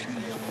to be true.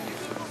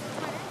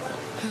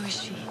 Who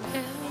is she?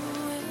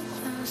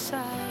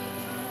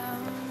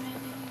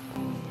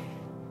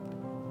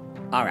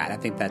 All right, I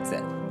think that's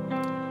it.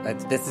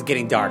 This is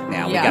getting dark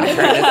now. Yeah. We got to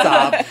turn this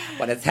off.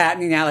 What is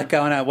happening,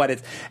 Alicona? What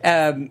is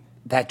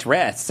that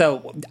dress?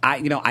 So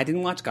I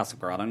didn't watch Gossip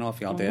Girl. I don't know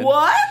if y'all did.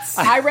 What?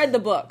 I read the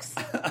books.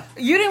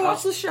 You didn't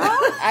watch the show?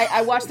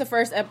 I watched the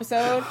first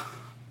episode,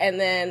 and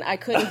then I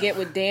couldn't get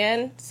with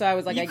Dan, so I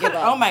was like, I give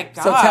up. Oh my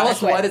god! So tell us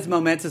what is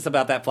momentous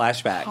about that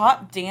flashback.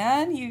 Hot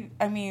Dan?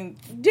 Dan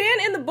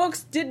in the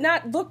books did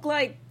not look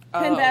like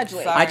Penn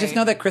Badgley. Sorry. I just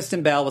know that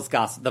Kristen Bell was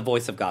the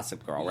voice of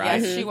Gossip Girl,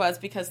 right? Yes, she was,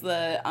 because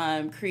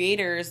the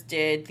creators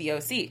did the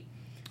OC.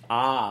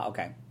 Ah,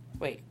 okay.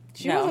 Wait.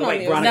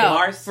 Veronica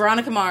Mars?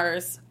 Veronica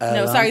Mars.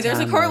 There's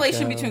a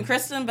correlation between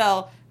Kristen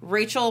Bell,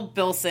 Rachel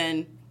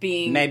Bilson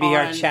being maybe on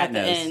our chat at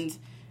the knows. end,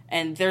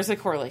 and there's a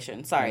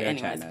correlation. Sorry,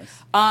 maybe anyways.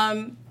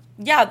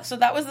 So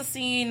that was the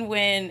scene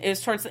when it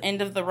was towards the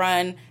end of the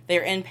run.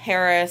 They're in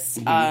Paris.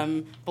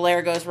 Mm-hmm.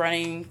 Blair goes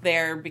running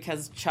there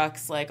because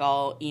Chuck's like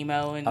all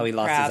emo and he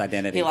lost his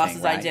identity. He lost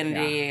his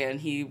identity, and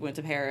he went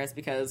to Paris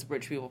because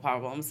rich people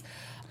problems.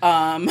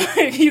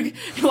 You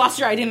lost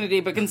your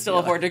identity, but can still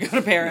afford to go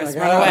to Paris.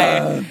 Run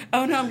away.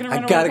 Oh no, I'm going to run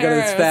away. I gotta go to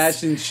this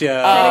fashion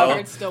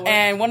show.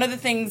 And one of the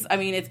things,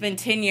 it's been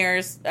 10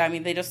 years.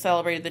 They just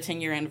celebrated the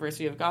 10-year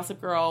anniversary of Gossip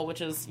Girl,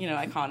 which is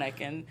iconic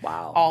and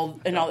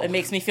all. It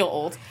makes me feel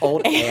old.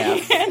 Old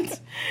and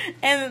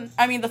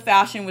the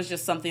fashion was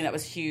just something that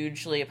was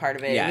hugely a part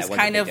of it. Yeah, it was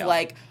kind of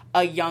like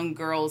a young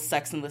girl's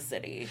Sex and the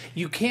City.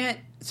 You can't.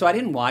 So I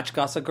didn't watch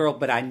Gossip Girl,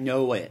 but I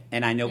know it,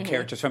 and I know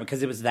characters from it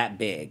because it was that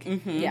big.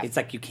 Mm-hmm. Yeah. It's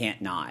like you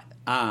can't not.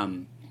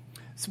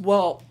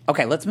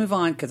 Okay, let's move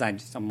on because I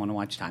want to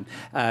watch time.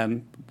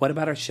 What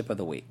about our ship of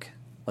the week?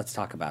 Let's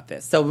talk about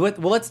this. So,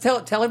 let's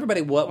tell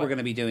everybody what we're going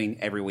to be doing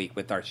every week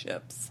with our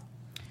ships.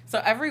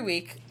 So every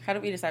week, how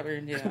do we decide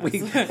we're going to do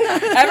this?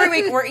 Every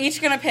week, we're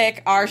each going to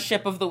pick our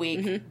ship of the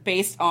week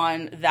based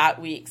on that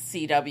week's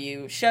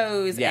CW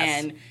shows,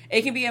 and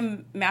it can be a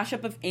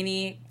mashup of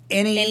any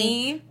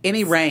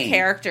range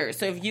character.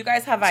 So if you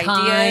guys have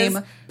ideas,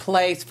 time,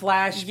 place,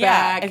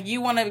 flashback, if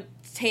you want to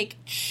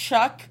take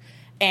Chuck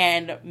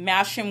and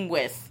mash him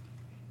with,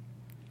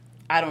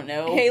 I don't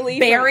know, Haley,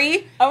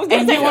 Barry, and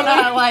you want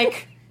to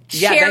like.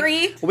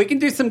 Cherry. We can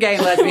do some gay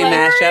and lesbian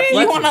mashups.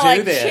 You want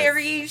to this.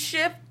 Cherry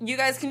ship? You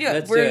guys can do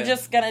it. We're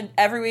just gonna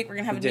every week we're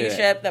gonna have a new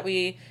ship that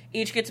we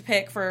each get to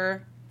pick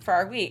for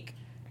our week.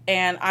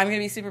 And I'm gonna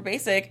be super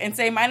basic and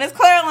say mine is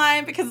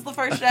Caroline because it's the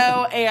first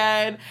show,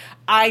 and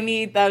I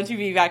need them to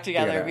be back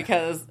together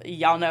because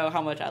y'all know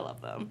how much I love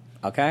them.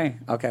 Okay.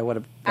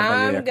 What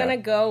I'm gonna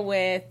go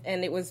with,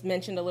 and it was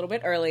mentioned a little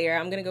bit earlier.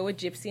 I'm gonna go with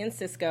Gypsy and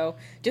Cisco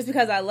just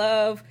because I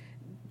love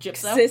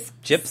Gypso.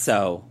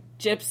 Gypso.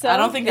 I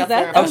don't think that's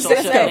their official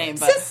show name,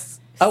 but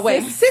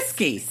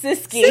Sisky.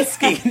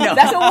 Sisky. No.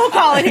 That's what we'll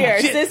call it here.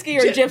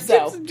 Sisky or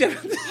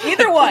Gypso.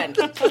 Either one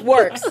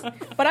works.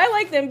 But I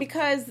like them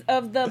because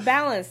of the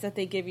balance that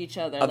they give each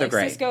other. They're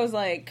great. Cisco's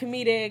like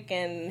comedic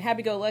and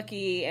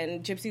happy-go-lucky,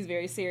 and Gypsy's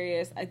very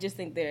serious. I just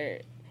think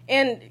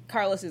and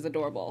Carlos is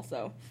adorable,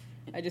 so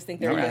I just think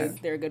they're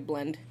a good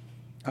blend.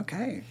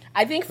 Okay.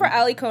 I think for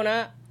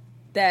Alicona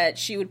that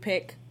she would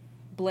pick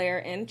Blair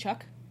and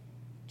Chuck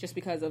just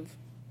because of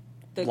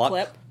The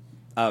clip.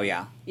 Oh,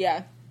 yeah.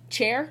 Yeah.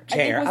 Chair?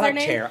 Chair. I think was their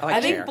name.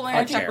 I think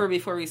Blanche Pepper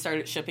before we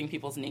started shipping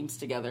people's names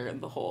together in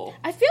the whole.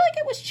 I feel like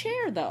it was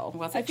Chair though.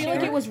 Was it I feel Chair?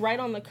 like it was right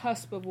on the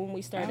cusp of when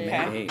we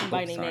started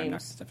combining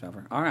names. Stuff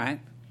over. All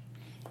right.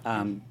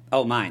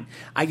 Mine.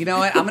 You know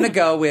what? I'm going to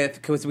go with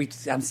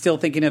because I'm still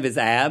thinking of his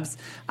abs.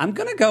 I'm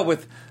going to go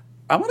with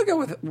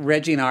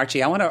Reggie and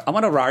Archie. I want a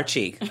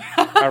Archie.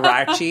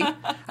 Archie.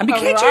 I mean,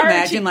 can't you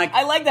imagine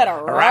I like that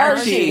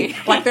Archie.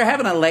 Like they're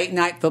having a late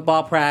night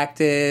football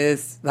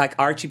practice. Like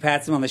Archie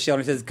pats him on the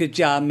shoulder and says, "Good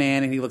job,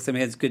 man," and he looks at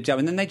him and says, "Good job,"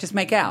 and then they just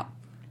make out.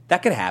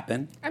 That could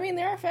happen. I mean,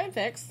 there are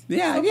fanfics.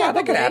 Yeah,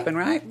 that could happen,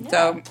 right? Yeah.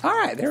 So, all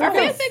right, there we go. Are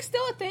fanfics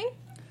still a thing?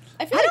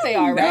 I feel like they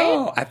are,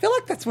 right? I feel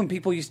like that's when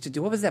people used to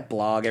do. What was that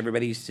blog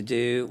everybody used to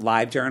do?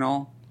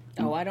 LiveJournal.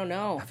 Oh, I don't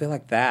know. I feel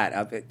like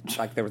that.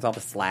 Like there was all the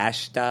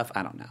slash stuff.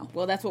 I don't know.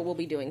 Well, that's what we'll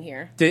be doing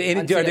here. Are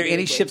there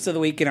any ships of the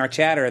week in our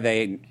chat, or are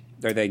they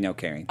no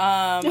caring?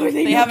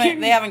 They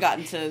haven't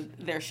gotten to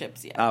their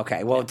ships yet.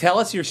 Okay, well, tell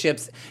us your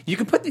ships. You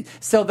can put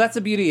so that's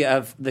the beauty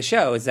of the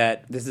show is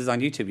that this is on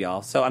YouTube,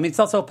 y'all. So I mean, it's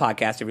also a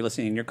podcast if you're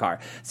listening in your car.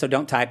 So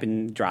don't type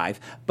and drive.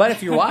 But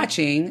if you're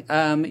watching,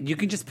 you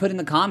can just put in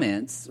the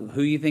comments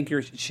who you think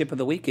your ship of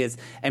the week is,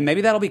 and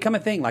maybe that'll become a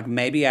thing. Like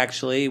maybe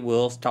actually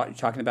we'll start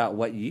talking about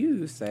what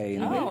you say.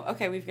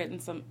 Okay,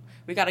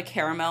 we got a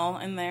caramel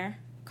in there.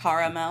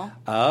 Caramel.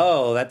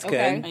 Oh, that's good.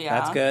 Okay.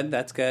 Yeah.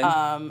 That's good.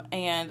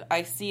 And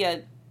I see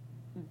a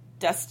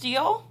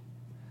Destiel.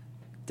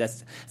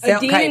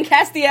 Adine and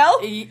Castiel?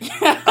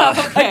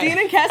 Adine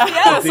and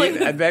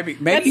Castiel?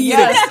 Maybe you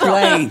need to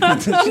explain.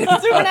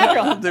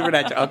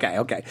 Supernatural.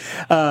 Okay.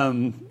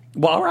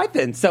 Well, all right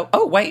then. So,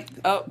 wait.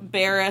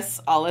 Barris,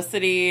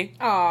 Olicity.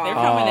 Aww. They're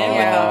coming in with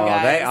them,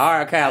 guys. They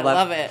are. Okay, I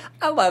love it.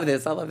 I love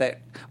this. I love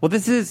that. Well,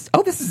 this is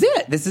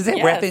it. This is it.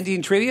 Yes. We're at the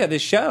Indian Trivia of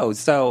this show.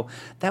 So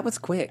that was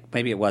quick.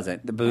 Maybe it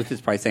wasn't. The booth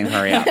is probably saying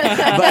hurry up.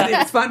 But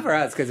it's fun for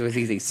us because it was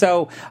easy.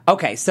 So,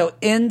 okay. So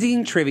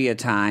ending trivia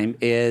time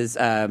is...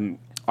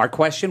 our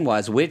question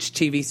was, which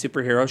TV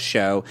superhero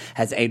show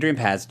has Adrian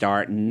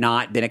Pasdar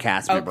not been a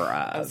cast member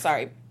of? Oh,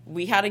 sorry.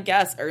 We had a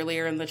guess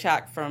earlier in the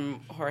chat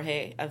from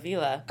Jorge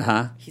Avila.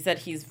 Uh-huh. He said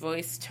he's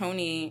voiced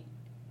Tony,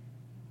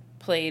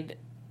 played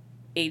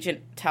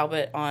Agent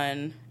Talbot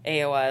on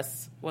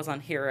AOS, was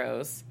on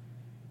Heroes,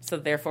 so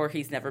therefore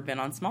he's never been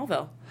on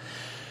Smallville.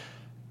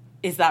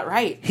 Is that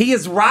right? He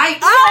is right.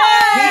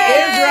 He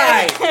is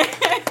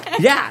right.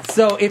 Yeah,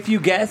 so if you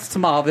guessed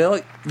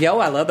Smallville,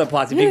 I love the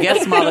applause. If you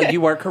guessed Smallville,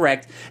 you were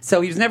correct. So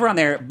he was never on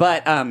there,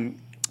 but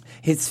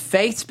his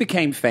face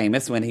became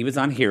famous when he was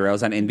on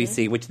Heroes on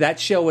NBC, which that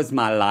show was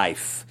my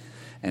life.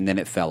 And then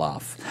it fell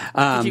off.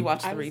 Did you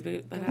watch the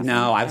reboot?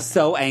 No, I was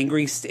so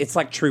angry. It's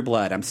like True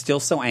Blood. I'm still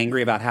so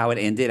angry about how it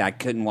ended. I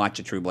couldn't watch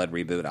a True Blood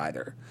reboot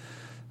either.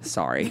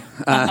 Sorry.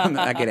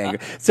 I get angry.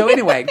 So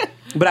anyway,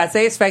 but I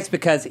say his face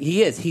because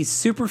he's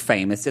super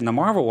famous in the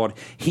Marvel world.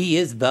 He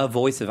is the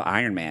voice of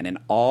Iron Man in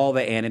all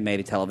the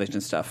animated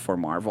television stuff for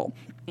Marvel.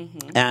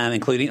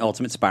 Including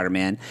Ultimate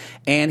Spider-Man,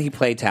 and he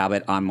played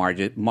Talbot on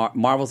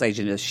Marvel's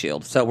Agent of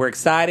S.H.I.E.L.D. So we're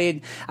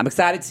excited. I'm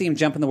excited to see him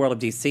jump in the world of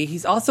DC.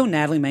 He's also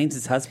Natalie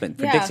Maines' husband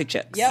for Dixie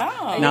Chicks. Yep.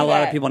 Not a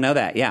lot of people know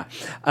that, yeah.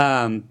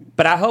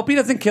 But I hope he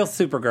doesn't kill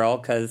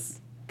Supergirl, because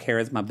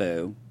Kara's my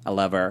boo. I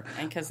love her.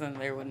 And because then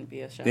there wouldn't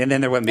be a show. And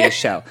then there wouldn't be a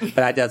show.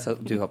 But I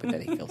do hope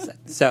that he kills it.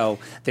 So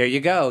there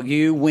you go.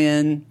 You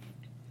win...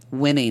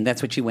 Winning,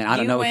 that's what you win. I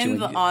don't know what you win.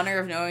 You win the honor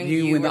of knowing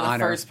you were the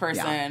first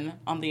person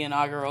on the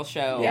inaugural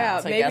show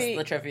to guess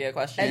the trivia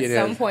question. At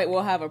some point,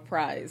 we'll have a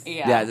prize.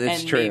 Yeah,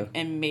 that's true.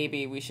 And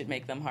maybe we should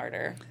make them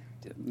harder.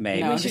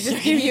 Maybe. We should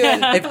just give you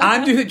if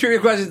I'm doing the trivia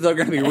questions, they're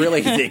going to be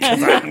really easy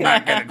because I'm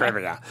not good at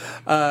trivia.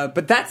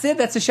 But that's it.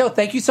 That's the show.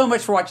 Thank you so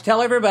much for watching.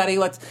 Tell everybody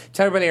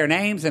our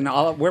names and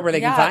where they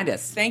can find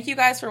us. Thank you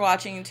guys for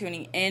watching and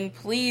tuning in.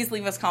 Please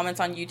leave us comments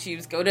on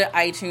YouTube. Go to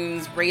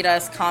iTunes, rate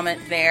us, comment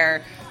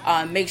there.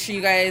 Make sure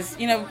you guys,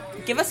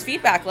 give us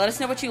feedback. Let us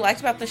know what you liked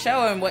about the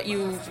show and what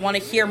you want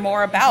to hear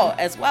more about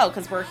as well,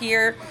 because we're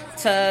here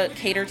to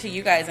cater to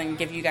you guys and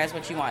give you guys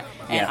what you want.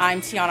 And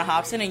I'm Tiana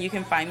Hobson, and you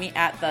can find me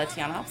at the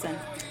Tiana Hobson.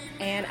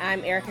 And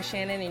I'm Erica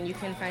Shannon, and you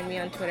can find me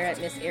on Twitter at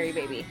Miss Airy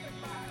Baby.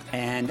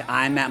 And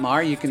I'm Matt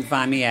Maher. You can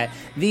find me at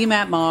the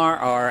Matt Maher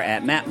or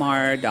at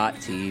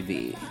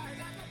mattmaher.tv.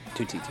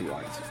 2 T 2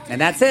 R's. And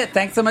that's it.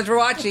 Thanks so much for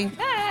watching.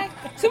 Bye.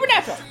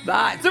 Supernatural.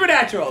 Bye.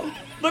 Supernatural.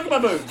 Look at my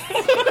boobs.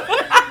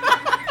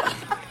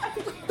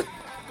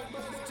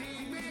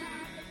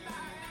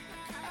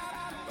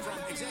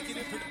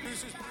 Executive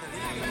producers.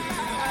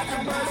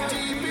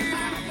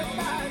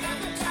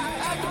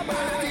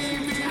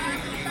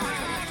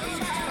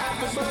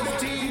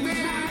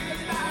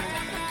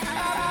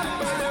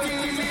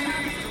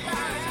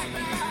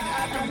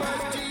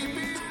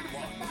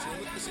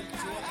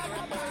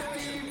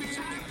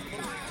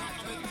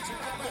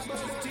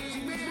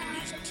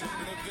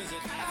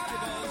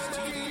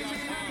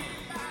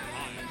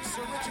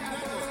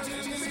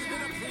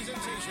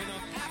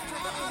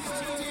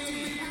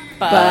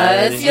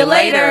 Buzz you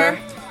later.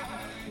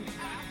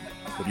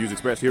 The views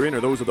expressed herein are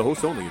those of the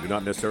hosts only and do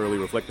not necessarily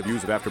reflect the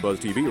views of AfterBuzz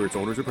TV or its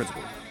owners or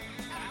principals.